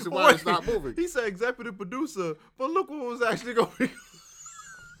is the reason why it's not moving. He said executive producer, but look what was actually going.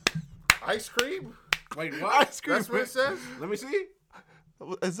 Ice Cream? Wait, what? Ice Cream. That's what it says? Let me see.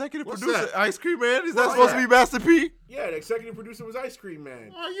 Executive What's producer, that? Ice Cream Man. Is that What's supposed that? to be Master P? Yeah, the executive producer was Ice Cream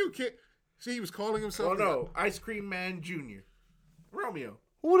Man. Are you kidding? See, he was calling himself. Oh no, Ice Cream Man Jr. Romeo.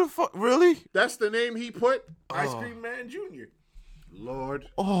 Who the fuck? Really? That's the name he put? Ice Cream Man Jr. Lord.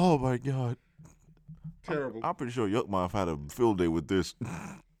 Oh my god. Terrible. I'm pretty sure Yuck Mouth had a field day with this.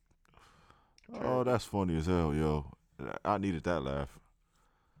 Oh, that's funny as hell, yo. I needed that laugh.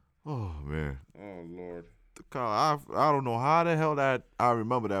 Oh man. Oh, Lord. I don't know how the hell that I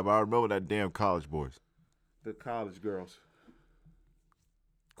remember that, but I remember that damn College Boys. The college girls.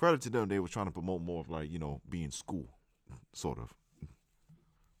 Credit to them, they were trying to promote more of like, being school, sort of.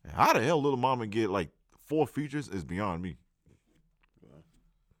 And how the hell Little Mama get like 4 features is beyond me.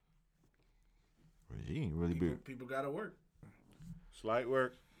 She ain't really big. People gotta work. Slight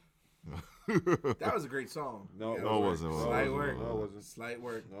work. That was a great song. No, Yeah, No, it wasn't. Slight work. No, it wasn't. Slight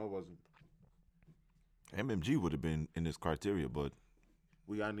work. No, it wasn't. MMG would have been in this criteria, but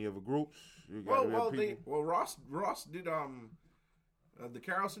We got any other groups? You got any other people? Ross did the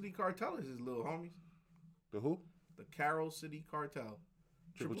Carroll City Cartel is his little homies. The who? The Carroll City Cartel.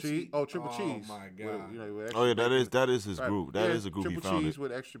 Triple Cheese. Oh, Triple Cheese. Oh my With, god. with oh yeah, extra that bacon. is his Right. group. That Yeah, is a group he Triple founded. Cheese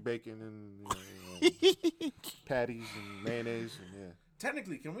with extra bacon and patties and mayonnaise and yeah.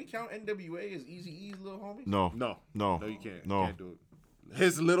 Technically, can we count NWA as Eazy-E's little homies? No, No, no, you can't. No. You can't do it.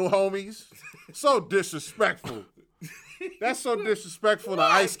 His little homies, so disrespectful. That's so disrespectful to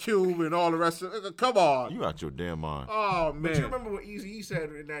Ice Cube and all the rest of it. Come on. You out your damn mind. Oh But you man. remember what Eazy-E said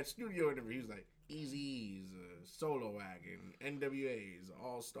in that studio interview? He was like, Eazy-E's a solo act and NWA's an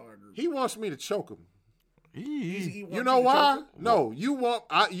all-star group. He wants me to choke him. Eazy-E wants You know to why? choke him? No, you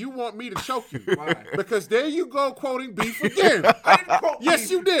want me to choke you. Why? Because there you go quoting beef again. I didn't quote Yes,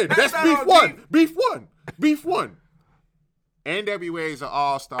 beef. you did. That's not beef on one. beef. Beef one. Beef one. NWA is an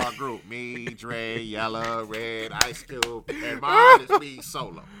all-star group. Me, Dre, Yella, Red, Ice Cube, and mine is me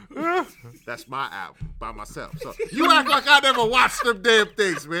solo. That's my album by myself. So you act like I never watched them damn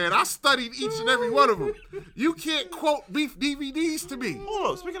things, man. I studied each and every one of them. You can't quote beef DVDs to me.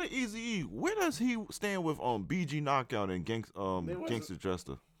 Hold up. Speaking of Eazy-E, where does he stand with BG Knockout and Gangsta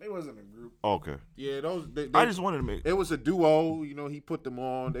Jester? They wasn't a group. Okay. Yeah, those. I just wanted to make. It was a duo. You know, he put them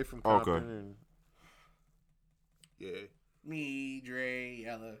on. They from Compton. Okay. And, yeah. Me, Dre,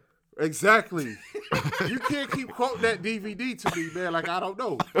 Yella. Exactly. You can't keep quoting that DVD to me, man. Like I don't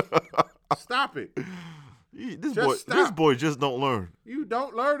know. Stop it. This boy just don't learn. You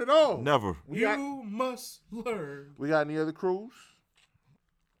don't learn at all. Never. You must learn. We got any other crews?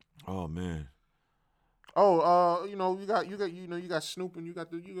 Oh man. Oh, you got Snoop and you got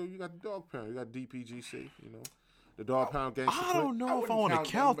the Dog Pound. You got DPGC. You know, the Dog Pound Gangsta. I don't know if I wouldn't want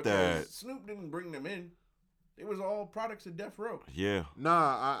to count them that. because Snoop didn't bring them in. It was all products of Death Row. Yeah.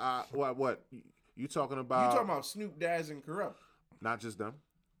 Nah, what? You talking about? You talking about Snoop, Dazz, and Corrupt? Not just them.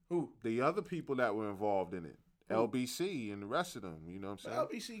 Who? The other people that were involved in it. LBC and the rest of them. You know what I'm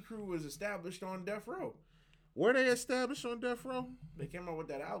The saying? LBC crew was established on Death Row. Were they established on Death Row? They came out with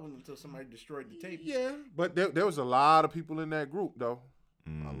that album until somebody destroyed the tape. Yeah, but there was a lot of people in that group, though.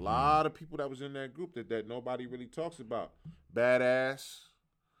 A lot of people that was in that group that nobody really talks about. Badass.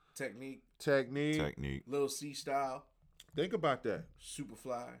 Technique. Technique. Lil C Style. Think about that.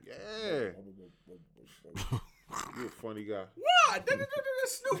 Superfly. Yeah. You're a funny guy. What?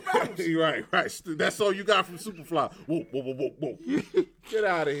 That's Snoop Battles. Right. That's all you got from Superfly. Whoa, whoa, whoa, whoa, whoa. Get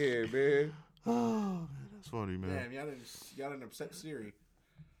out of here, man. Oh, man, that's funny, man. Damn, y'all done upset Siri.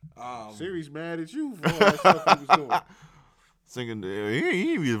 Siri's mad at you for all that stuff he was doing. Singing,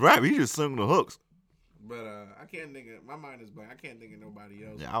 he was rapping. He just sung the hooks. But I can't think of, my mind is blank. I can't think of nobody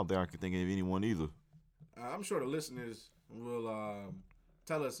else. Yeah, I don't think I can think of anyone either. I'm sure the listeners will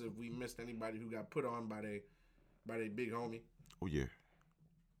tell us if we missed anybody who got put on by they big homie. Oh yeah.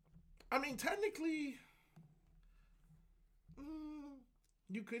 I mean, technically,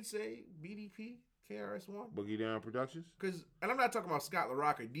 you could say BDP, KRS-One. Boogie Down Productions? And I'm not talking about Scott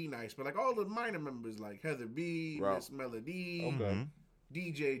LaRock or D-Nice, but like all the minor members like Heather B, Right. Miss Melody, Okay.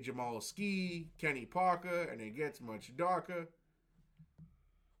 DJ Jamal Ski, Kenny Parker, and it gets much darker.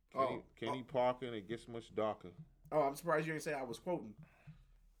 Kenny Parker, and it gets much darker. Oh, I'm surprised you didn't say I was quoting.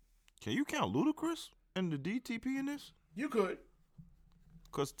 Can you count Ludacris and the DTP in this? You could.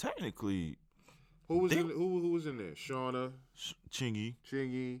 Because technically, Who was in there? Shauna,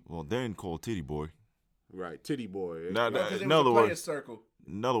 Chingy. Well, then called Titty Boy. right? Titty Boy. Now, Because it in was other a player's words, circle.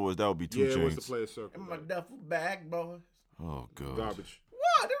 that would be Two Yeah, it was Chains. the player circle. In my right. duffel bag, boy. Oh god. Garbage.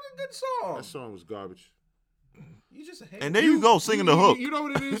 What? That was a good song. That song was garbage. You just a hater. And there you go singing the hook. You know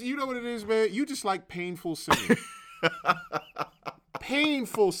what it is? You know what it is, man? You just like painful singing.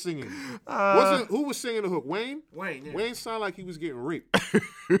 Painful singing. Who was singing the hook? Wayne? Wayne, yeah. Wayne sounded like he was getting raped. Yeah,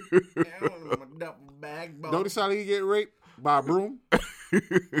 in my duffel bag, boy. Don't it sound like he getting raped by a broom?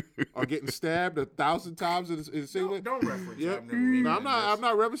 Or getting stabbed 1,000 times in a single? Don't reference Yeah. Abner Weeman No, in I'm this.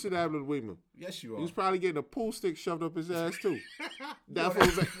 not referencing Abner Weeman. Yes, you He are. was probably getting a pool stick shoved up his ass too. That's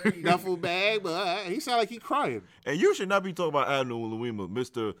crazy. Duffel bag, but he sounded like he crying. And you should not be talking about Abner Louima,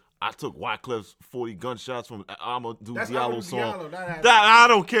 Mr. I took Wyclef's 40 gunshots from Amadou That's Diallo Amadou song. Diallo, not Abner. I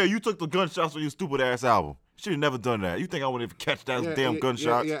don't care. You took the gunshots from your stupid ass album. Should have never done that. You think I would even catch that damn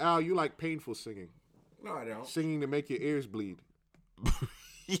gunshots? Yeah, Al, you like painful singing. No, I don't. Singing to make your ears bleed.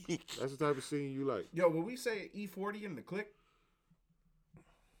 That's the type of singing you like. Yo, will we say E40 in the click?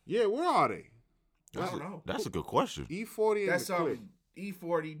 Yeah, where are they? I don't know. That's a good question. E40 and That's the click.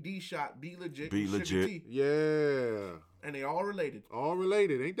 E40, D Shot, Be Legit, Be and Sugar Legit. T. Yeah. And they all related. All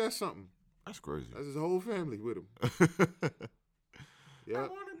related. Ain't that something? That's crazy. That's his whole family with him. I Yeah.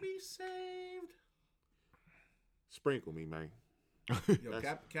 want to be saved. Sprinkle me, man. Yo,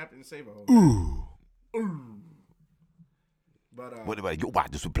 Captain Save-A-Hole. Ooh. But What about you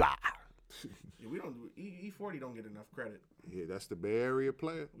about the supply? yeah, we don't do E40 don't get enough credit. Yeah, that's the Bay Area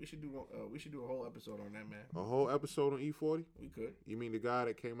player. We should do a whole episode on that, man. A whole episode on E40? We could. You mean the guy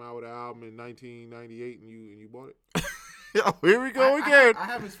that came out with an album in 1998 and you bought it? Here we go again. I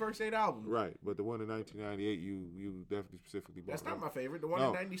have his first 8 albums. Right, but the one in 1998 you definitely specifically bought. That's not right? my favorite. The one No,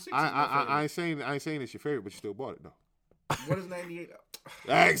 in 96 is I my ain't saying it's your favorite, but you still bought it though. favorite. What is 98?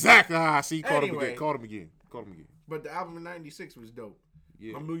 Exactly. See, caught him Anyway. again. Caught him again. But the album in 96 was dope.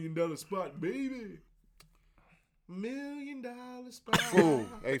 Yeah. $1 million spot, baby. $1 million spot. Fool.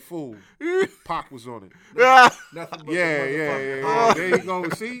 Hey, fool. Pac was on it. Nothing but Yeah. the motherfucking There hog. you go.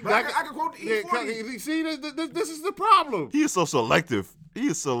 See? But I can quote the Yeah, E40. see, this is the problem. He is so selective. He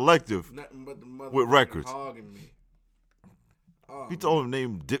is selective. Nothing but the motherfucking With records. hog in me. He told him to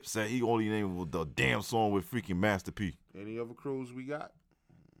name Dipset. He only named the damn song with freaking Master P. Any other crews we got?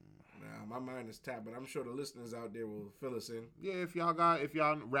 Nah, my mind is tapped, but I'm sure the listeners out there will fill us in. Yeah, if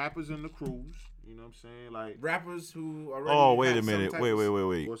y'all rappers in the crews, you know what I'm saying? Like Rappers who already. Oh, wait had a some minute. type Wait.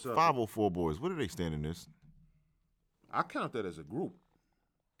 of- What's up? 504 Boys. What do they stand in this? I count that as a group.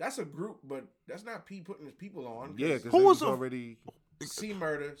 That's a group, but that's not P putting his people on. Yeah, because Who it was was a- already. C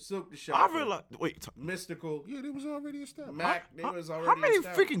Murder, Silk the I Shocker, realize. Wait. Mystical, Yeah, it was already established. Mac. They was already. How many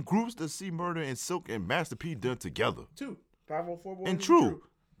established. freaking groups does C Murder and Silk and Master P done together? 2. 504 Boys. And and True.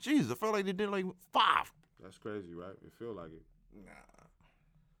 Jeez, I felt like they did like 5. That's crazy, right? It feel like it. Nah.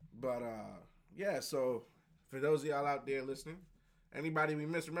 But yeah, so for those of y'all out there listening, anybody we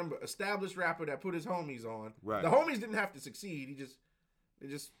missed, remember, established rapper that put his homies on. Right. The homies didn't have to succeed. They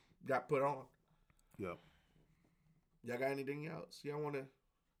just got put on. Yep. Y'all got anything else y'all want to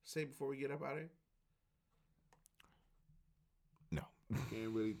say before we get up out of here? No. Can't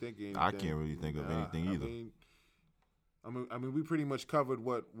really think of anything. I can't really think of anything either. I mean, we pretty much covered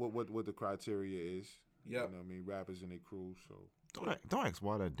what the criteria is. Yep. You know what I mean, rappers and their crew. So Don't ask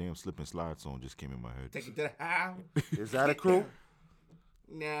why that damn Slip and Slide song just came in my head. Take it to the house. is that a crew?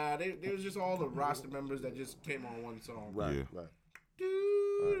 Nah, they was just all the roster members that just came on one song. Right. Yeah. Right.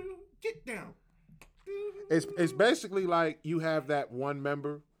 Dude, get down. It's basically like you have that one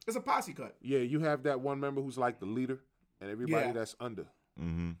member. It's a posse cut. Yeah, you have that one member who's like the leader, and everybody Yeah. that's under.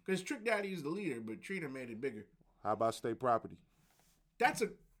 Mm-hmm. Because Trick Daddy is the leader, but Trina made it bigger. How about State Property?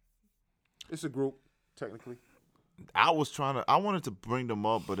 It's a group, technically. I wanted to bring them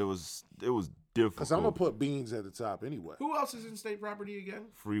up, but it was difficult. Because I'm gonna put Beans at the top anyway. Who else is in State Property again?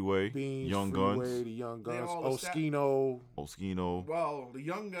 Freeway, Beans, Young Freeway, Guns, the Young They Guns, all Oskino, Oskino. Well, the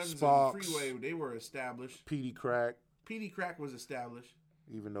Young Guns Sparks. and Freeway, they were established. PD Crack, PD Crack was established.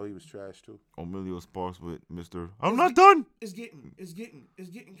 even though he was trash too. Emilio Sparks with Mr. I'm not done. It's getting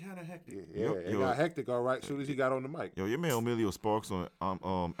kind of hectic. Yeah, Yep, it yo. got hectic, all right, as soon as he got on the mic. Yo, your man Emilio Sparks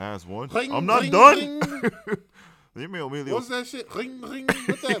on As One. Ring, I'm not ring, done. ring. Your man Emilio. What's that shit? Ring, ring.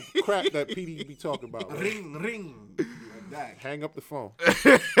 What that crap that PD be talking about? Man? Ring. Like that. Hang up the phone.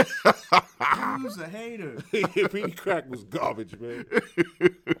 Who's a hater? PD Crack was garbage, man.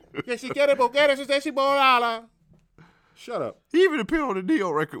 Que si quiere boqueres, usted si borala. Shut up. He even appeared on the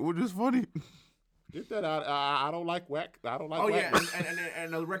Neo record, which is funny. Get that out. I don't like whack. I don't like Oh whack. yeah,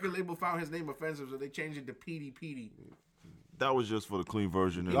 and the record label found his name offensive, so they changed it to PD. That was just for the clean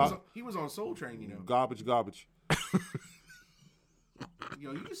version. And He was on Soul Train, you know. Garbage.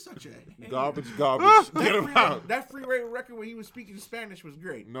 Yo, you such a hater. Garbage. Get him out. That Freeway record where he was speaking Spanish was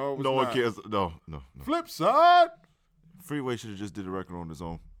great. No, it was no one not. cares. No. Flip side. Freeway should have just did a record on his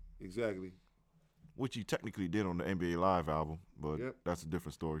own, Exactly. which he technically did on the NBA Live album, but Yep. that's a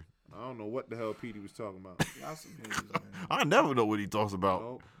different story. I don't know what the hell PD was talking about. Y'all some haters, man. I never know what he talks about.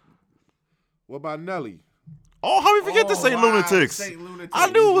 Nope. What about Nelly? Oh, how we forget the St. wow, Lunatics? St. Lunatics. I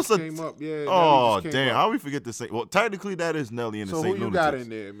knew it was Just a. came up. Yeah, Oh Nelly just came damn! up. How we forget the St. Well, technically that is Nelly and the So St. who you Lunatics. got in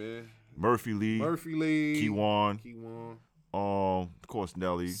there, man? Murphy Lee, Murphy Lee, Keywan, Keywan, of course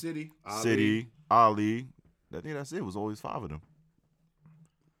Nelly, City. City, Ali. I think that's it. It was always 5 of them.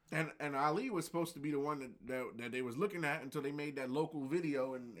 And Ali was supposed to be the one that they was looking at until they made that local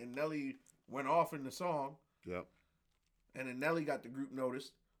video and Nelly went off in the song. Yep. And then Nelly got the group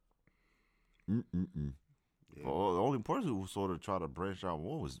noticed. Yeah. Well, the only person who sort of tried to branch out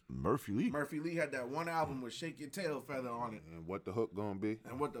more was Murphy Lee. Murphy Lee had that one album with Shake Your Tail Feather on it. And what the hook gonna be?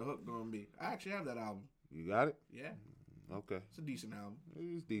 And what the hook gonna be. I actually have that album. You got it? Yeah. Okay. It's a decent album.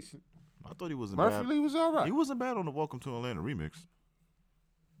 It's decent. I thought he wasn't Murphy bad. Lee was all right. He wasn't bad on the Welcome to Atlanta remix.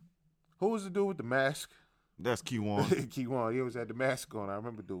 Who was the dude with the mask? That's Keywan. Keywan. He always had the mask on. I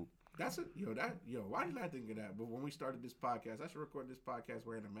remember dude. That's it. Why did I think of that? But when we started this podcast, I should record this podcast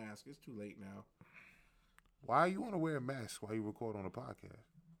wearing a mask. It's too late now. Why you want to wear a mask while you record on a podcast?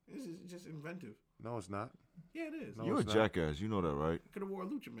 This is just inventive. No, it's not. Yeah, it is. No. You're a it's not. jackass. You know that, right? Could have wore a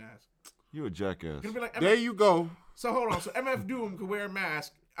lucha mask. You're a jackass. Could have been like There you go. So hold on. So MF Doom could wear a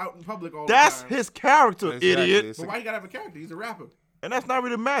mask out in public all That's the time. his character, Exactly. idiot. It's But why you gotta have a character? He's a rapper. And that's not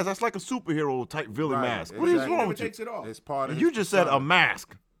really a mask. That's like a superhero type villain Right, mask. What is exactly. He wrong never with you? takes it off. It's part of You his just said a persona.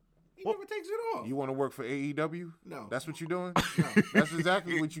 mask. He never takes it off. You want to work for AEW? No. That's what you're doing? No. That's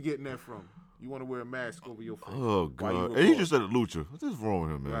exactly what you're getting that from. You want to wear a mask over your face. Oh while you god. And he record. just said a lucha. What is wrong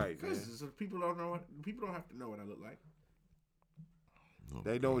with him, man? Right, man. Because people don't know. People don't have to know what I look like.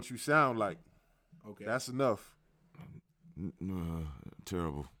 They know what you sound like. Okay. That's enough.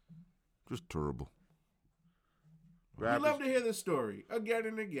 Terrible. Just terrible. We love to hear the story again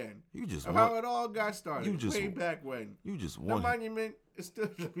and again. You just of want, how it all got started. you just- way back when. you just The want. monument is still.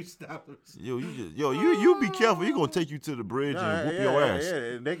 Let me stop. You be careful. He gonna take you to the bridge and whoop your ass. Yeah,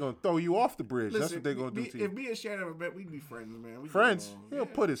 and they gonna throw you off the bridge. That's Listen, what they gonna do to you. If me and Shannon ever met, we'd be friends, man. We'd Friends, get along.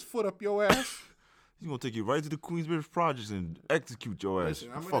 he'll put his foot up your ass. He's gonna take you right to the Queensbridge Projects and execute your ass.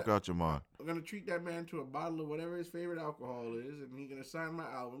 Listen, Fuck out your mind. I'm gonna treat that man to a bottle of whatever his favorite alcohol is, and he's gonna sign my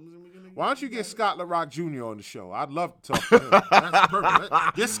albums, and we're gonna. Why don't you get Scott LaRock Jr. on the show? I'd love to talk to him. That's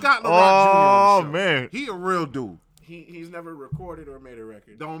perfect. Get Scott LaRock Jr. on the show. Oh, man. He a real dude. He's never recorded or made a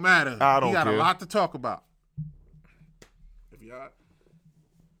record. Don't matter. I don't He got care. a lot to talk about. If y'all,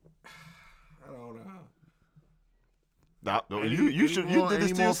 I don't know. No, you did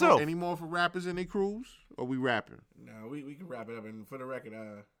this to yourself. Any more for rappers and their crews? Or we rapping? No, we can wrap it up. And for the record,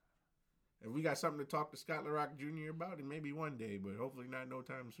 if we got something to talk to Scott LaRock Jr. about, it maybe one day, but hopefully not no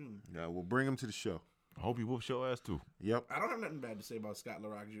time soon. Yeah, we'll bring him to the show. I hope he whoops your ass too. Yep. I don't have nothing bad to say about Scott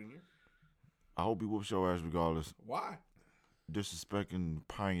LaRock Jr. I hope he whoops your ass regardless. Why? Disrespecting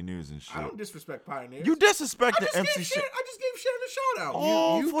pioneers and shit. I don't disrespect pioneers. You disrespect I the MC just shit. gave Shannon a shout out.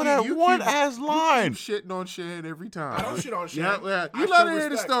 Oh, You for keep- that you one keep- ass line. You keep shitting on Shan every time. I don't shit on Yeah, Shan. yeah. I You let show her hear the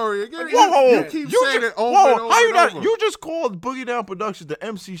respect. story again. Again, Whoa, You whoa, keep you saying just, it over whoa, and over how you and not? over. You just called Boogie Down Productions the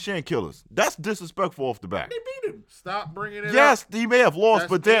MC Shan Killers. That's disrespectful off the bat. They beat him. Stop bringing it Yes, up. he may have lost,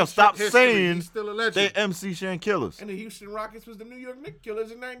 That's but damn, ancient stop history. saying He's still a legend. they MC Shan Killers. And the Houston Rockets was the New York Knicks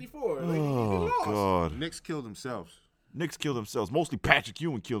killers in '94. Like, they Oh lost. God, Knicks killed themselves. Knicks killed themselves. Mostly Patrick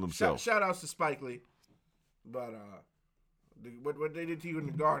Ewing killed himself. Shout outs to Spike Lee, but what they did to you in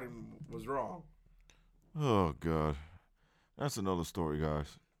the Garden was wrong. Oh God, that's another story,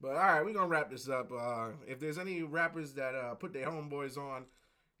 guys. But all right, we're gonna wrap this up. If there's any rappers that put their homeboys on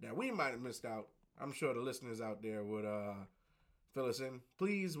that we might have missed out, I'm sure the listeners out there would fill us in.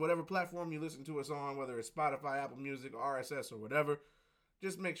 Please, whatever platform you listen to us on, whether it's Spotify, Apple Music, RSS, or whatever,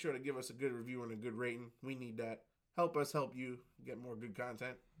 just make sure to give us a good review and a good rating. We need that. Help us help you get more good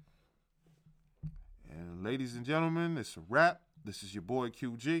content. And ladies and gentlemen, it's a wrap. This is your boy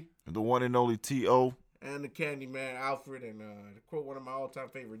QG. And the one and only T.O. And the Candyman Alfred, and to quote one of my all-time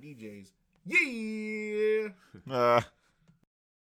favorite DJs, yeah!